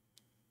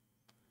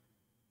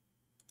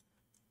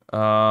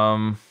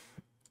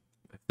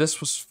 If this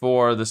was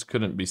 4, this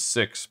couldn't be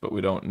 6, but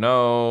we don't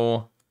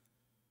know.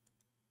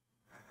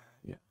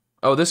 Yeah.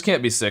 Oh, this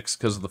can't be 6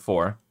 because of the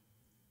 4.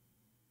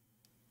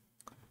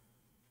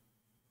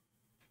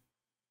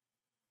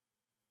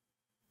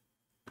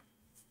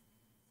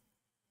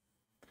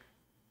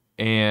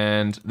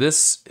 And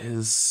this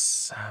is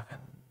 7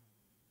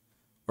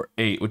 or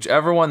 8,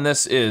 whichever one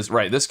this is.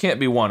 Right, this can't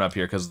be 1 up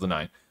here because of the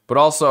 9. But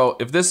also,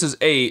 if this is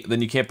 8,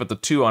 then you can't put the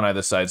 2 on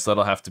either side, so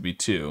that'll have to be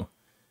 2.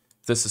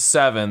 If this is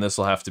 7, this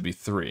will have to be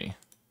 3.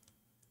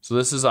 So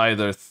this is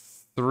either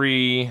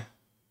 3,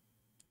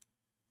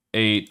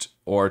 8,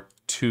 or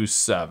 2,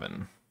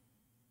 7.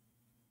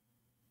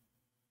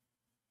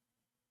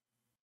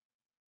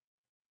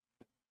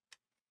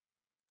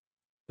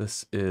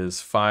 This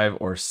is 5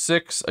 or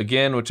 6.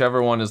 Again,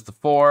 whichever one is the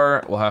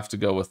 4, we'll have to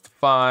go with the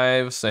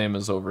 5, same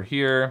as over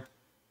here.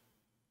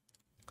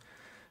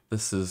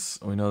 This is,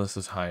 we know this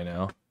is high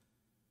now.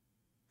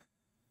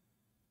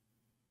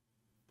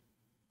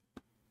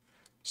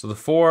 So the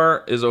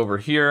 4 is over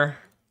here.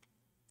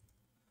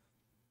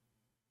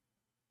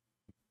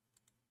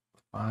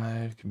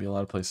 5 can be a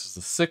lot of places.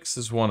 The 6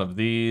 is one of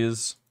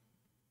these.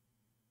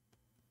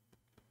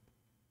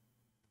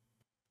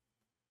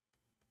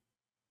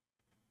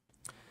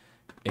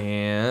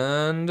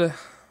 And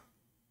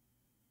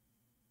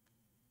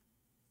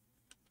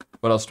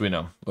what else do we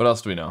know? What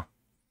else do we know?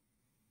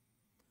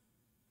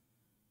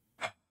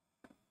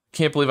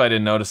 Can't believe I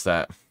didn't notice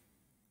that.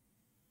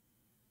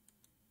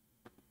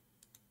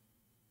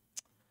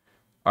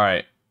 All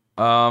right.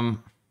 2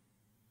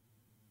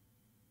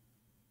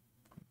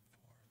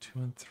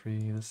 and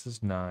 3. This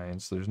is 9.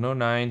 So there's no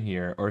 9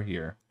 here or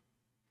here.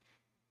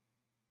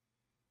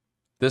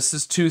 This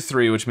is 2,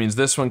 3, which means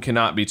this one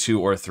cannot be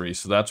 2 or 3.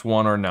 So that's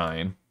 1 or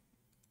 9.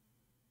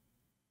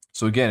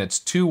 So again, it's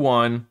 2,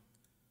 1,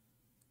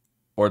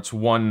 or it's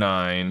 1,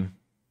 9.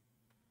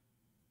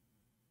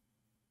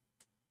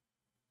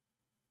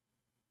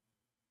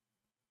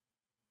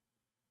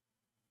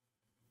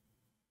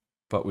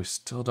 But we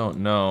still don't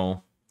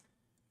know.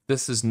 If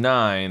this is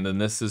 9, then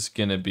this is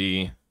going to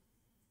be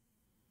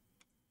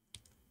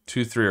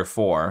 2, 3, or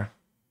 4.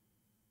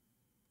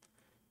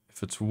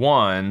 If it's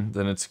 1,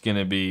 then it's going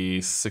to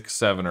be 6,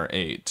 7, or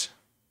 8.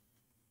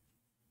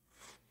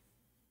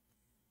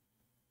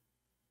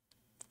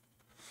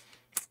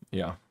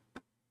 Yeah.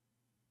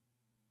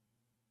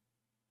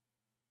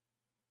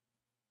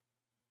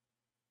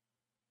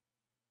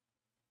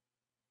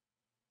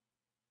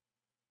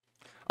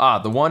 Ah,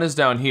 the 1 is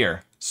down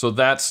here. So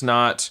that's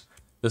not...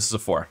 This is a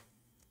 4.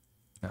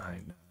 9,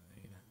 9.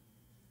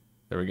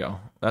 There we go.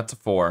 That's a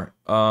 4.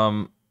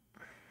 Because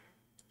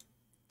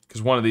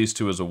one of these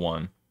two is a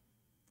 1.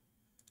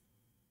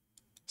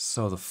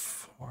 So the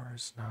 4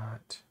 is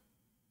not...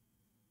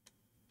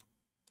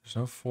 There's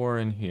no 4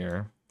 in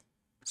here.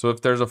 So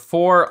if there's a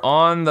 4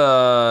 on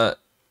the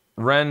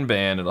Ren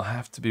band, it'll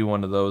have to be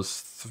one of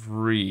those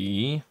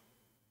 3.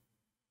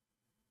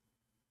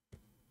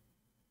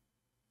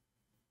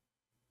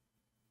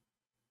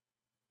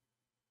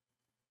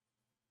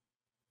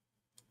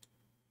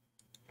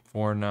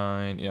 Four,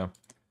 9, yeah.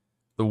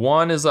 The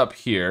 1 is up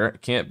here.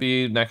 It can't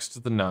be next to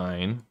the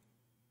 9.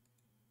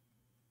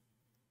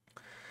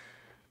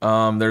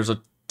 There's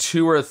a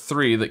 2 or a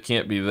 3 that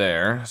can't be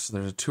there. So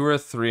there's a 2 or a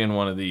 3 in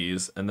one of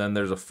these, and then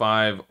there's a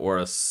 5 or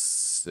a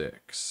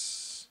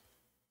 6.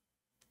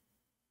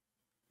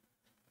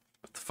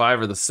 But the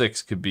 5 or the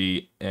 6 could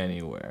be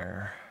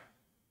anywhere.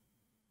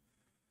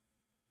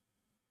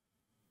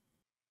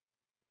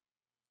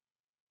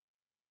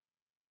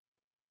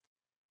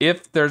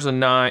 if there's a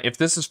 9, if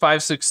this is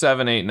 5, 6,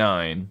 7, 8,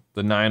 9,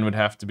 the 9 would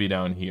have to be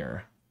down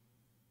here.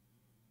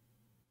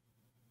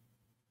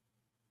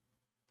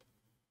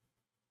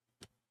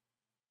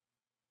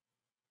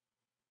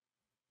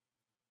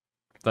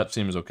 That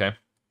seems okay.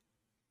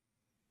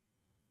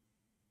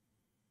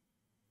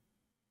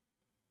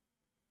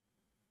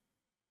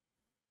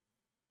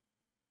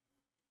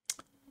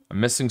 I'm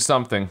missing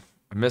something.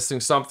 I'm missing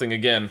something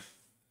again.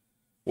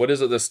 What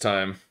is it this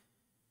time?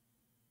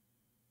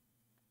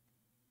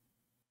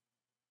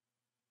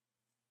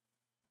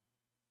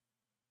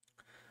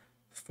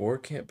 Four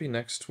can't be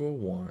next to a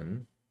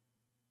 1.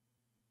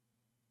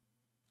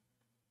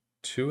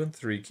 2 and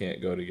 3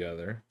 can't go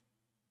together.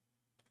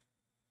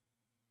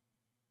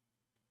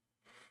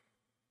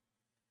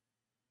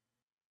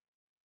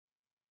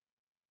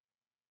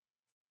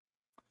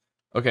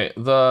 Okay,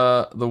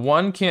 the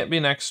 1 can't be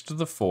next to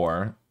the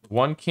 4.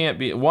 1 can't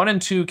be, 1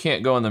 and 2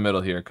 can't go in the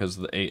middle here because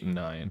of the 8 and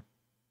 9.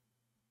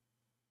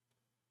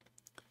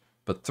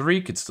 But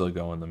 3 could still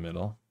go in the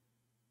middle.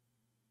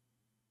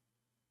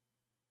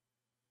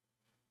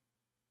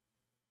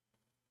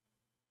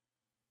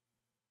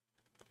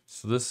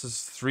 So this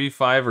is 3,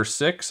 5, or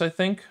 6, I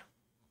think.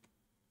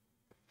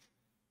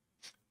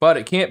 But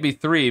it can't be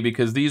 3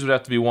 because these would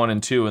have to be 1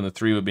 and 2, and the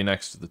 3 would be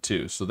next to the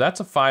 2. So that's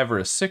a 5 or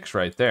a 6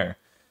 right there.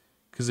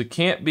 Because it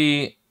can't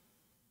be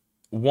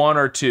 1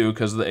 or 2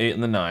 because of the 8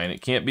 and the 9.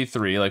 It can't be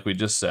 3, like we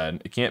just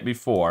said. It can't be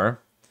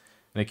 4.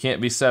 And it can't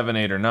be 7,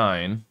 8, or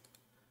 9.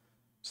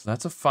 So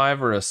that's a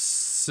 5 or a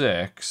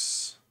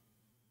 6.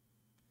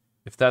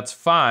 If that's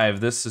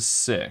 5, this is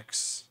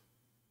 6.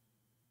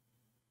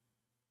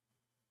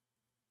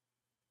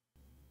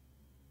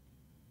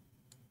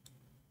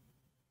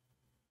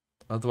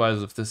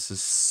 Otherwise, if this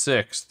is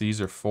 6,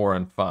 these are 4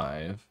 and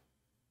 5.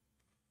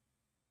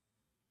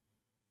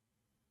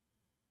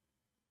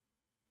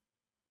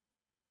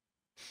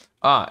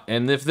 Ah,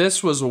 and if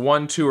this was a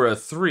 1, 2, or a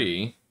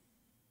 3...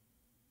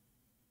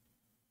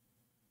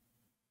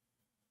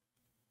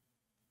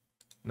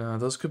 No,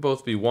 those could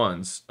both be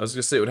 1s. I was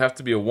going to say it would have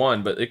to be a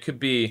 1, but it could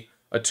be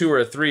a 2 or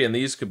a 3, and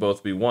these could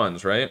both be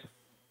 1s, right?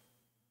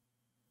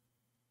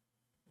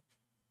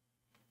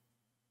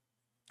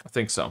 I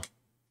think so.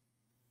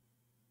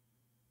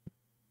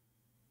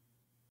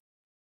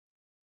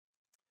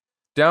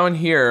 Down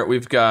here,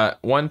 we've got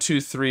 1,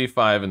 2, 3,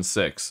 5, and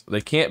 6. They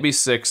can't be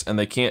 6, and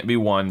they can't be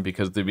 1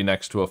 because they'd be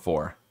next to a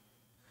 4.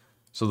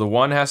 So the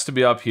 1 has to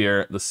be up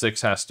here, the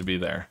 6 has to be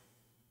there.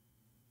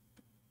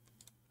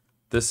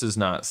 This is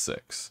not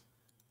 6.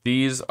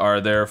 These are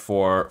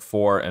therefore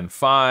 4 and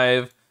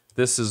 5.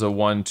 This is a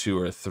 1,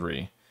 2, or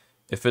 3.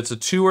 If it's a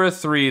 2 or a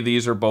 3,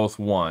 these are both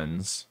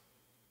 1s.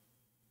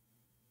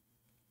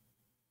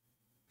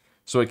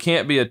 So it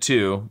can't be a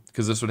 2,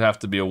 because this would have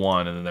to be a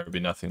 1, and then there would be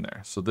nothing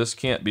there. So this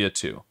can't be a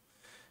 2.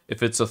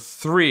 If it's a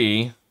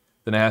 3,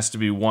 then it has to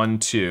be 1,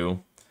 2.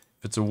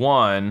 If it's a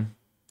 1,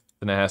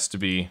 then it has to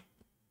be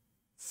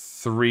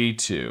 3,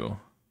 2.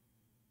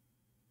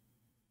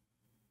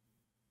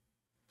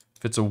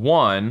 If it's a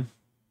 1,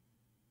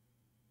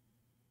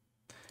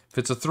 if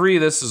it's a 3,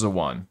 this is a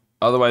 1.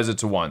 Otherwise,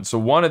 it's a 1. So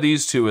one of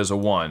these two is a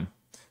 1.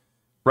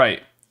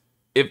 Right.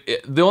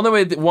 The only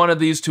way that one of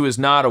these two is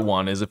not a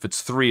 1 is if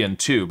it's 3 and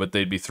 2, but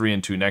they'd be 3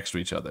 and 2 next to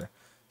each other.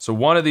 So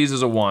one of these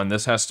is a 1.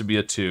 This has to be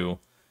a 2.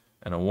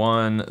 And a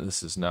 1,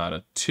 this is not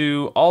a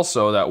 2.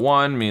 Also, that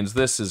 1 means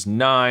this is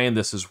 9.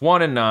 This is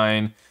 1 and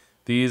 9.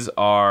 These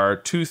are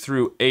 2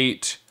 through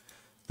 8.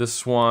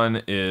 This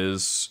one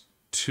is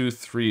 2,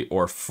 3,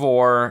 or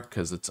 4,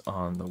 because it's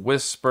on the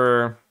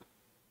whisper.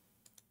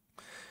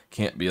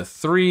 Can't be a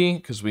 3,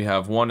 because we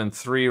have 1 and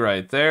 3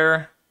 right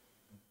there.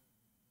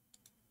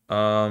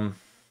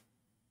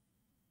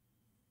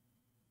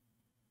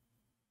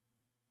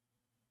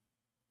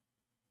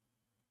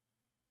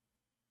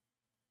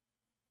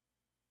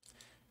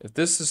 If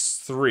this is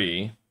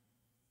 3,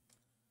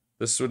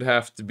 this would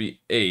have to be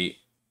 8,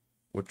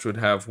 which would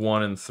have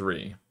 1 and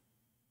 3.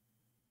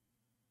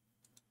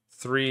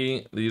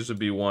 3, these would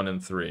be 1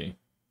 and 3.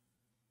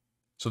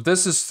 So if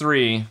this is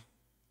 3,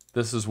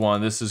 this is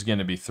 1, this is going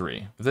to be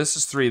 3. If this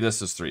is 3,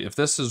 this is 3. If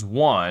this is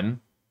 1,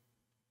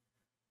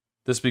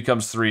 this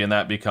becomes 3, and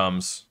that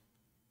becomes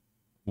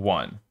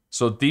 1.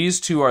 So these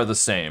two are the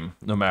same,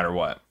 no matter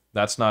what.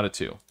 That's not a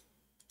 2.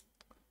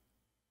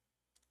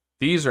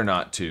 These are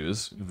not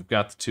 2s. We've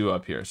got the 2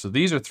 up here. So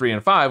these are 3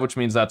 and 5, which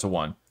means that's a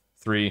 1.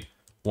 3,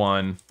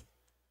 1.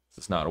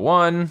 This is not a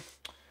 1.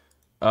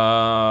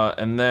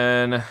 And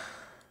then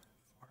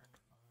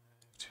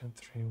 2 and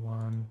 3,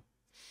 1.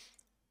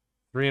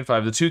 3 and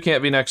 5. The 2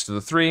 can't be next to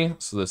the 3,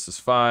 so this is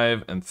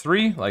 5 and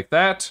 3, like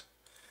that.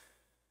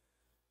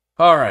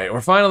 All right, we're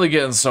finally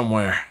getting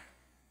somewhere.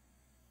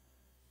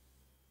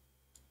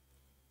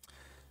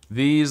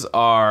 These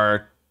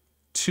are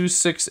 2,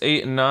 6,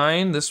 8, and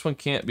 9. This one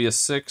can't be a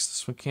 6.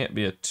 This one can't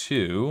be a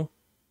 2.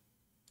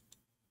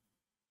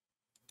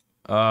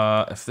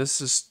 If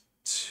this is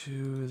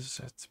 2, this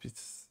has to be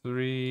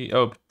 3.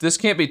 Oh, this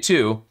can't be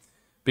 2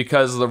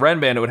 because the Ren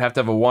Bandit would have to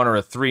have a 1 or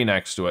a 3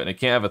 next to it, and it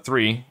can't have a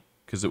 3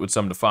 because it would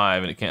sum to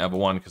 5, and it can't have a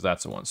 1 because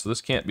that's a 1. So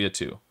this can't be a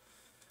 2.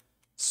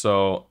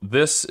 So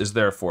this is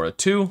therefore a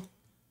 2.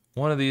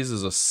 One of these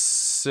is a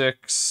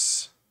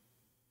 6.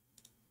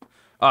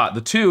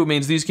 The 2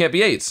 means these can't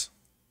be 8s.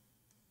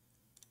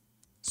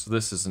 So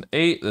this is an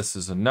 8, this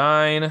is a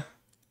 9.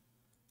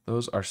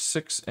 Those are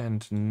 6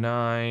 and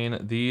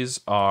 9.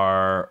 These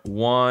are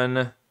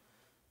 1,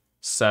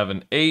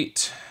 7,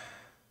 8.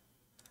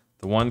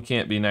 The 1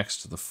 can't be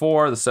next to the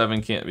 4. The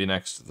 7 can't be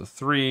next to the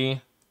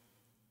 3.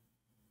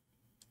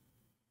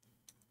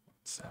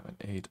 7,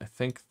 8. I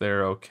think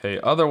they're okay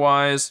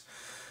otherwise.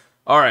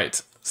 All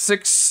right,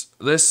 6.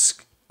 This,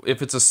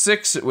 if it's a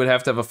 6, it would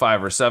have to have a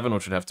 5 or 7,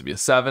 which would have to be a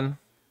 7,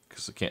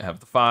 because it can't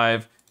have the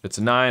 5. If it's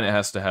a 9, it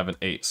has to have an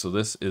 8. So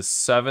this is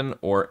 7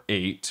 or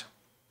 8,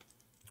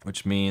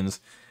 which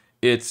means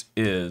it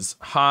is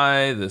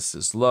high, this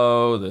is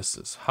low, this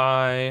is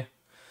high.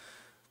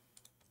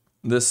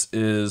 This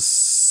is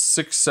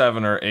 6,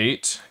 7, or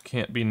 8.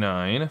 Can't be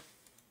 9.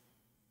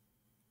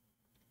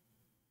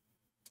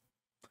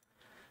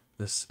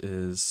 This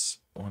is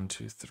 1,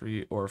 2,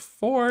 3, or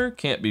 4.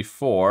 Can't be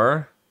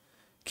 4.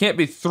 Can't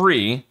be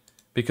 3,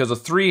 because a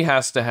 3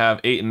 has to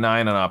have 8 and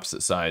 9 on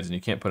opposite sides, and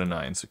you can't put a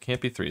 9, so it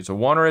can't be 3. It's a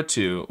 1 or a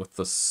 2 with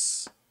the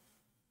 6,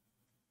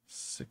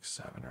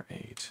 7, or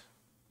 8.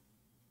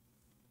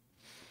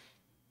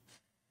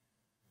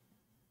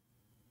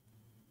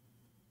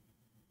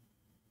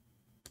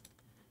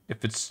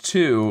 If it's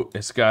 2,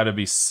 it's got to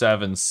be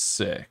 7,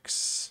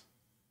 6.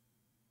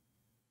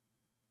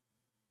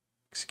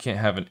 Because you can't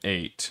have an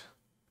 8.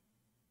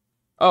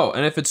 Oh,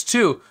 and if it's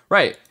 2,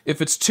 right, if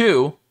it's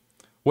 2,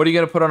 what are you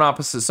going to put on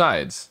opposite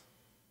sides?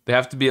 They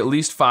have to be at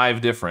least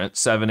 5 different,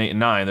 7, 8, and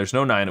 9. There's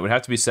no 9, it would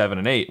have to be 7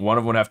 and 8. One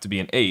of them would have to be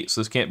an 8,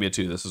 so this can't be a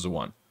 2, this is a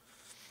 1.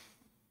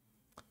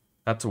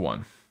 That's a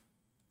 1.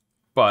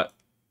 But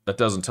that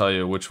doesn't tell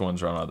you which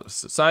ones are on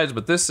opposite sides,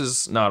 but this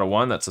is not a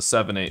 1, that's a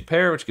 7, 8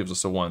 pair, which gives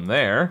us a 1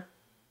 there.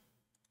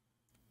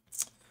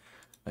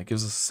 That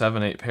gives us a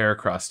 7, 8 pair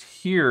across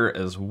here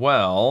as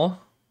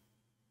well.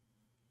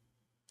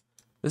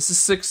 This is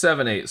 6,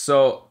 7, 8.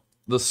 So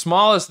the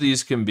smallest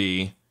these can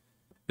be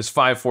is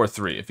 5, 4,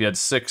 3. If you had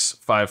 6,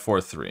 5,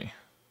 4, 3.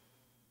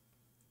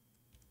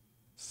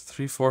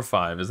 3, 4,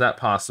 5. Is that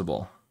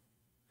possible?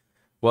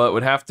 Well, it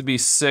would have to be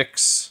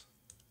 6.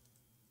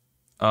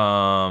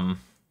 Can't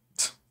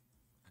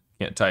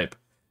type.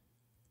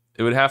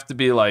 It would have to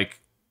be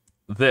like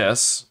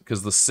this,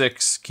 because the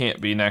 6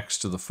 can't be next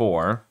to the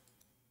 4.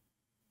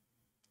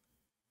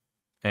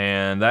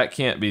 And that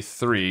can't be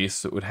 3,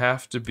 so it would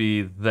have to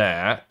be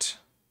that.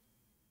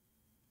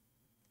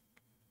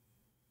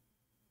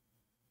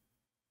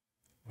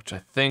 Which I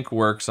think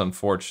works,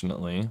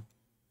 unfortunately.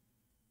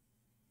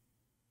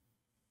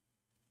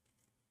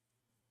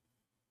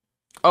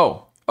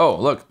 Oh,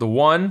 look, the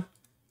 1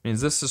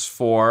 means this is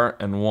 4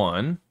 and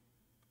 1.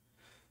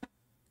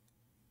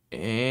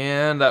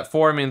 And that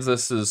 4 means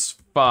this is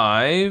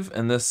 5,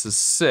 and this is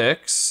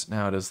 6.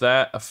 Now, does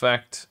that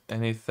affect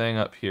anything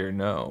up here?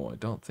 No, I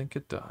don't think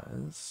it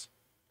does.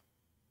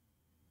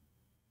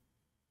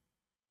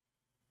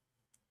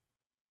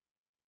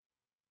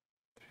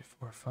 3,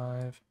 4,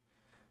 5.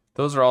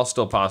 Those are all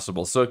still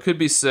possible. So it could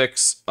be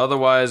 6.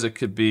 Otherwise, it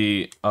could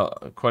be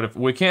quite a...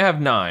 We can't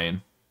have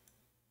 9.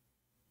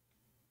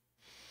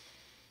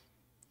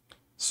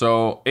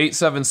 So 8,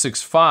 7,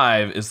 6,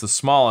 5 is the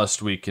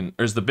smallest we can...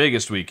 Or is the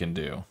biggest we can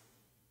do.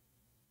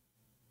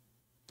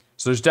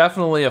 So there's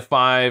definitely a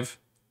 5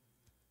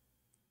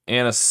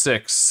 and a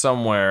 6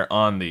 somewhere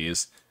on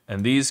these.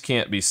 And these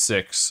can't be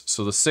 6.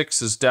 So the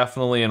 6 is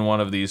definitely in one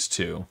of these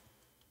two.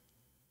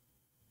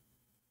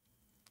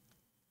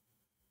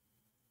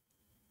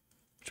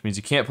 Which means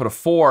you can't put a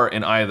 4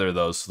 in either of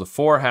those. So the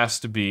 4 has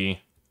to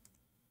be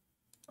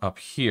up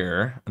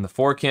here. And the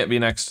 4 can't be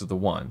next to the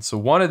 1. So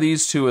one of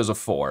these two is a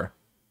 4.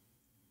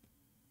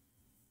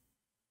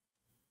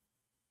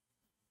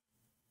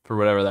 For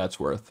whatever that's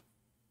worth.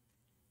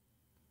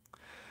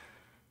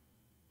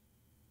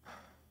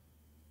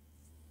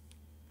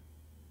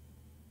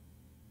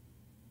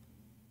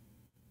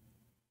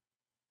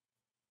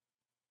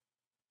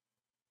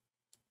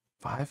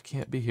 Five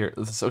can't be here.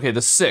 Okay,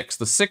 the 6.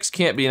 The 6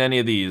 can't be in any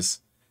of these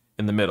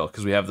in the middle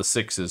because we have the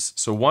 6s.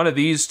 So one of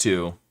these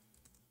two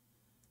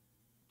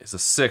is a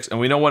 6. And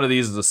we know one of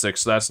these is a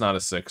 6, so that's not a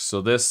 6.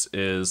 So this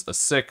is a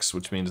 6,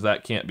 which means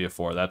that can't be a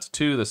 4. That's a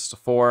 2. This is a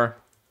 4.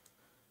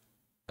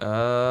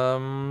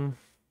 4,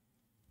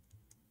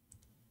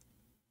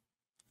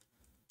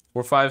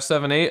 5,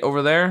 7, 8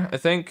 over there, I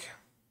think.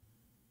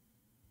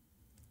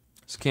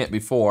 This can't be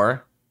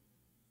 4.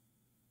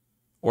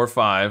 Or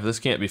 5. This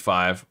can't be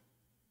 5.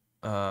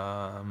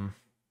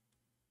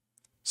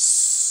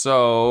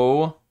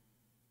 So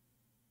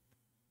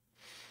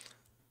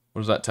what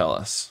does that tell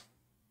us?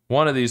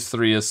 One of these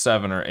three is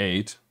 7 or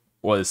 8.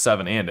 Well, it's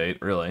 7 and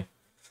 8, really.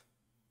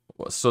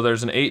 So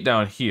there's an 8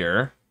 down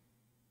here.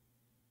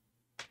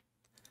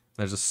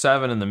 There's a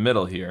 7 in the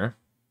middle here.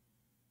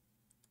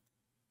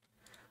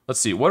 Let's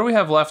see, what do we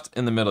have left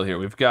in the middle here?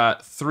 We've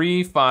got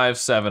 3, 5,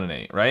 7, and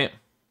 8, right?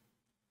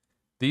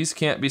 These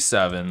can't be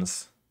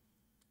 7s.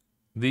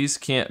 These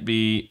can't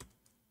be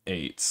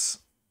 8s.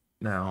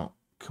 Now,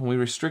 can we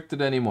restrict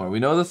it anymore? We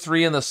know the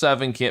 3 and the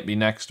 7 can't be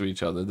next to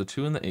each other. The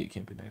 2 and the 8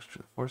 can't be next to each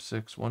other. 4,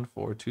 6, 1,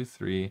 4, 2,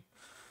 3.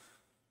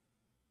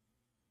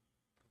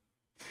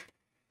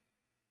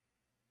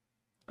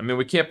 I mean,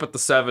 we can't put the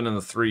 7 and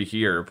the 3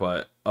 here,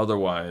 but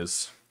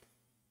otherwise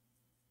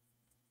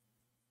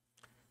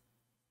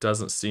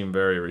doesn't seem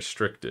very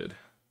restricted.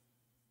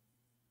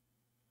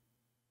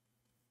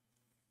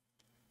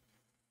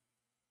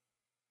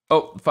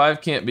 Oh,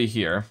 5 can't be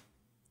here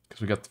because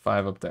we got the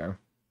 5 up there.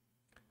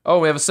 Oh,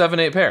 we have a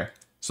 7-8 pair.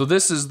 So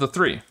this is the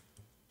 3.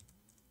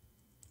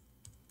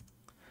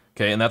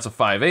 Okay, and that's a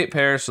 5-8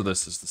 pair, so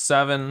this is the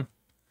 7.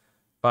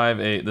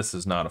 5-8, this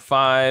is not a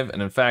 5.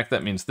 And in fact,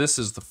 that means this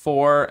is the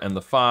 4 and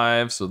the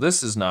 5, so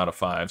this is not a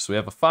 5. So we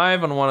have a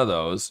 5 on one of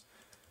those.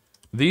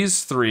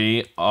 These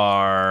 3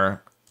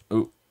 are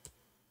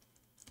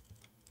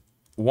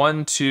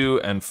 1, 2,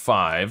 and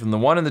 5. And the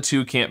 1 and the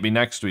 2 can't be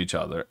next to each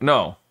other.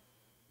 No,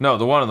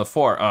 the 1 and the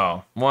 4.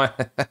 Oh,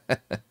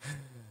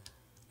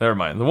 never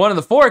mind. The 1 and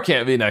the 4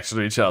 can't be next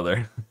to each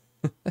other.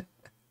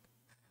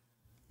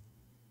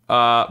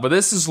 But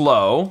this is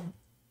low.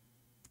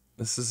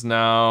 This is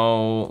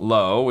now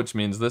low, which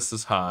means this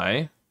is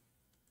high.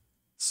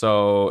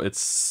 So it's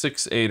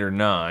 6, 8, or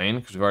 9,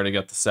 because we've already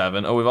got the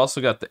 7. Oh, we've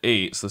also got the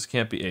 8, so this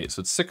can't be 8.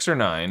 So it's 6 or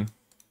 9.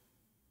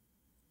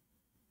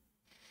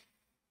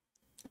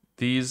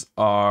 These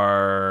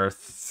are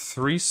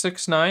 3,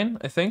 6, 9,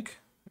 I think,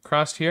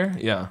 across here.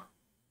 Yeah.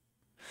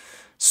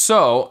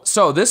 So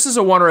this is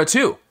a 1 or a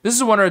 2. This is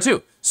a 1 or a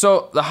 2.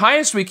 So the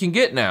highest we can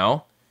get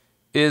now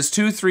is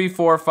 2, 3,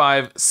 4,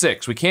 5,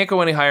 6. We can't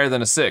go any higher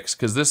than a 6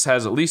 because this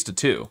has at least a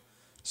 2.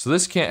 So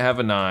this can't have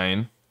a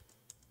 9.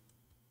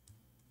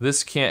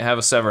 This can't have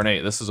a 7 or an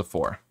 8. This is a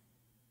 4.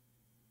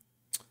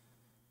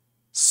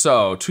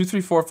 So 2,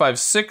 3, 4, 5,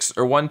 6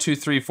 or 1, 2,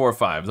 3, 4,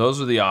 5.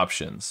 Those are the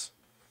options.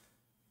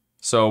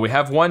 So we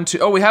have 1, 2.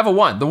 Oh, we have a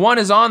 1. The 1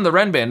 is on the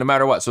Ren band no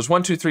matter what. So it's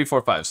 1, 2, 3,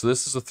 4, 5. So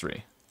this is a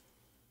 3.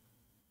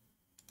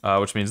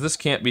 Which means this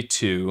can't be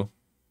 2.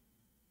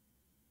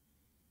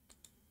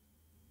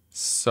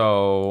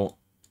 So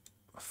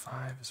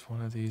 5 is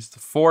one of these. The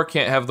 4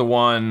 can't have the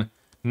 1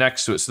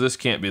 next to it, so this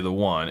can't be the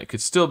 1. It could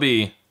still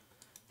be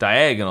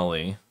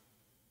diagonally.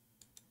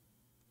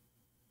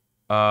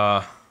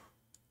 The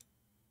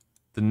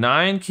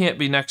 9 can't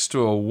be next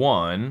to a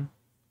 1.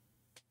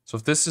 So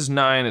if this is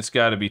 9, it's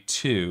got to be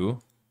 2.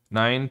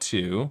 9,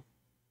 2.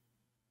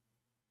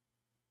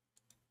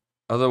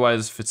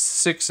 Otherwise, if it's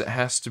 6, it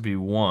has to be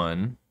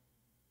 1.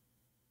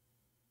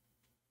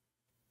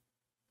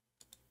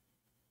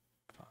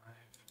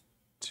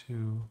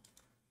 2.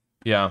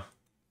 Yeah.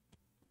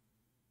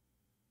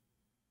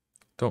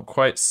 Don't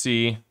quite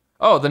see.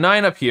 Oh, the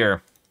 9 up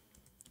here.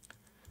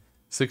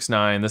 6,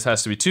 9. This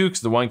has to be 2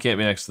 because the 1 can't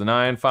be next to the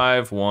 9.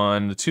 5,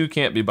 1. The 2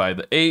 can't be by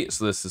the 8,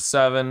 so this is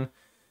 7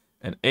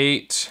 and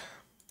 8.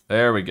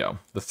 There we go.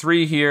 The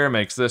 3 here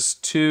makes this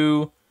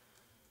 2,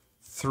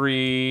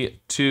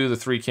 3, 2. The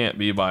 3 can't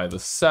be by the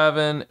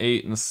 7.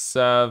 8 and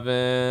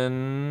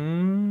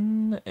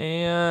 7.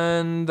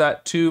 And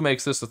that 2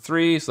 makes this a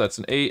 3, so that's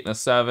an 8 and a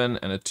 7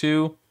 and a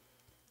 2.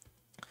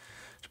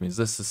 Which means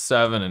this is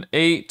 7 and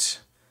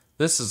 8.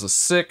 This is a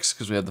 6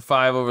 because we had the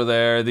 5 over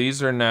there.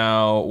 These are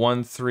now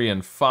 1, 3,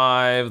 and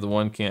 5. The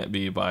 1 can't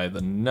be by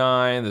the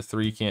 9. The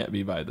 3 can't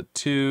be by the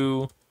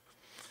 2.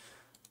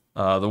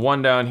 The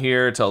 1 down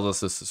here tells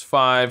us this is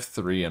 5,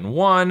 3, and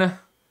 1.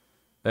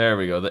 There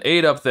we go. The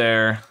 8 up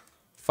there,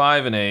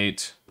 5 and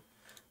 8.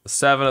 The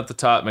 7 at the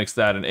top makes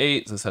that an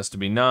 8. This has to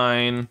be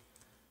 9.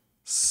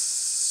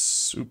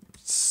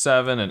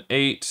 7 and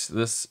 8.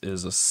 This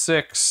is a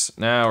 6.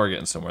 Now we're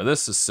getting somewhere.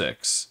 This is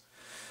 6.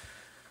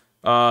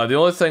 The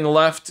only thing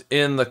left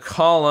in the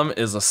column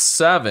is a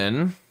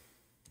 7.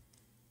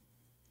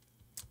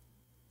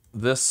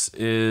 This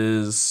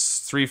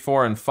is 3,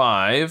 4, and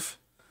 5.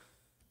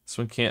 This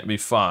one can't be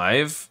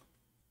 5.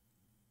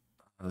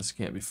 This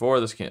can't be 4.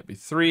 This can't be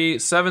 3.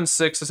 7,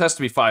 6. This has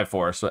to be 5,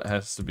 4. So it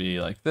has to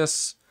be like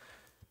this.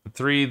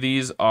 3.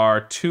 These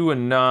are 2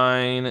 and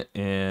 9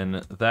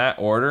 in that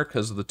order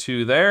because of the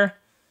 2 there.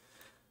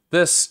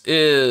 This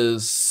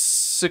is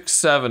 6,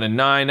 7, and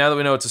 9. Now that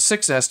we know it's a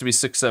 6, it has to be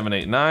 6, 7,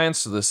 8, 9.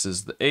 So this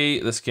is the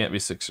 8. This can't be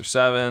 6 or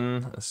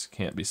 7. This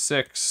can't be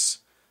 6.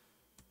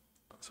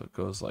 So it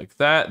goes like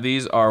that.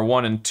 These are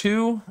 1 and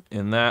 2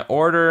 in that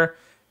order.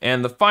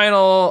 And the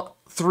final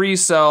 3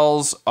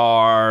 cells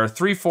are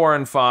 3, 4,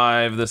 and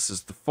 5. This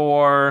is the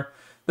 4.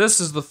 This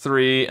is the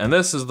 3. And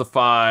this is the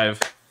 5.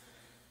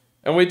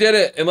 And we did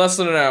it in less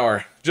than an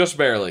hour. Just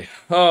barely.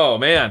 Oh,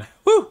 man.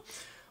 Whew.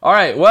 All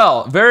right,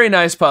 well, very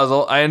nice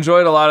puzzle. I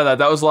enjoyed a lot of that.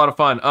 That was a lot of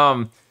fun.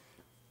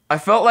 I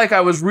felt like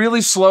I was really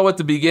slow at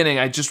the beginning.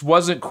 I just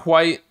wasn't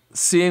quite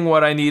seeing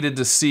what I needed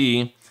to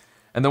see.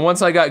 And then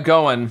once I got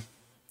going,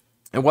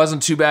 it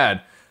wasn't too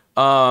bad.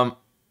 I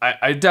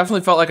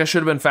definitely felt like I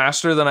should have been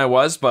faster than I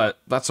was, but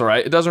that's all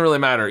right. It doesn't really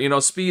matter. You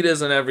know, speed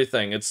isn't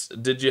everything. It's,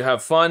 did you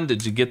have fun?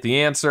 Did you get the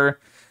answer?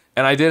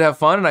 And I did have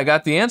fun, and I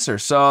got the answer.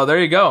 So there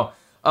you go.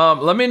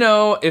 Let me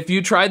know if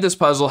you tried this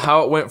puzzle,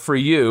 how it went for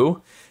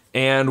you,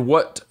 and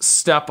what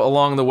step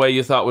along the way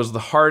you thought was the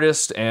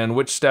hardest, and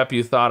which step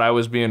you thought I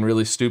was being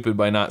really stupid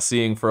by not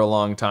seeing for a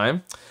long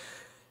time.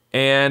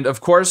 And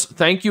of course,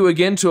 thank you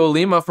again to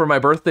Olima for my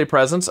birthday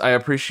presents. I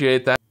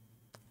appreciate that.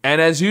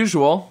 And as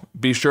usual,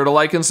 be sure to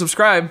like and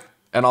subscribe,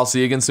 and I'll see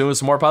you again soon with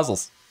some more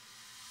puzzles.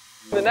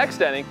 In the next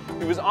inning,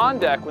 he was on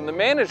deck when the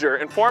manager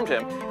informed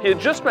him he had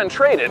just been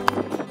traded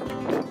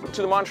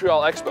to the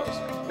Montreal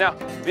Expos. Now,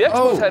 the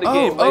Expos had a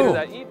game later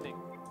that evening.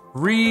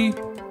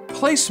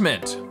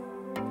 Replacement.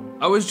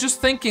 I was just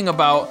thinking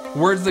about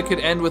words that could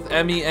end with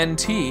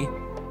M-E-N-T.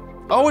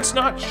 Oh, it's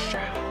not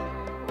shall.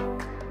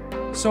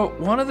 So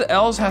one of the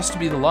L's has to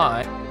be the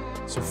lie.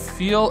 So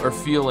feel or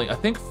feeling, I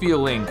think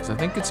feeling, because I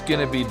think it's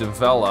gonna be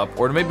develop,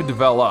 or maybe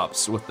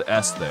develops with the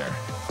S there.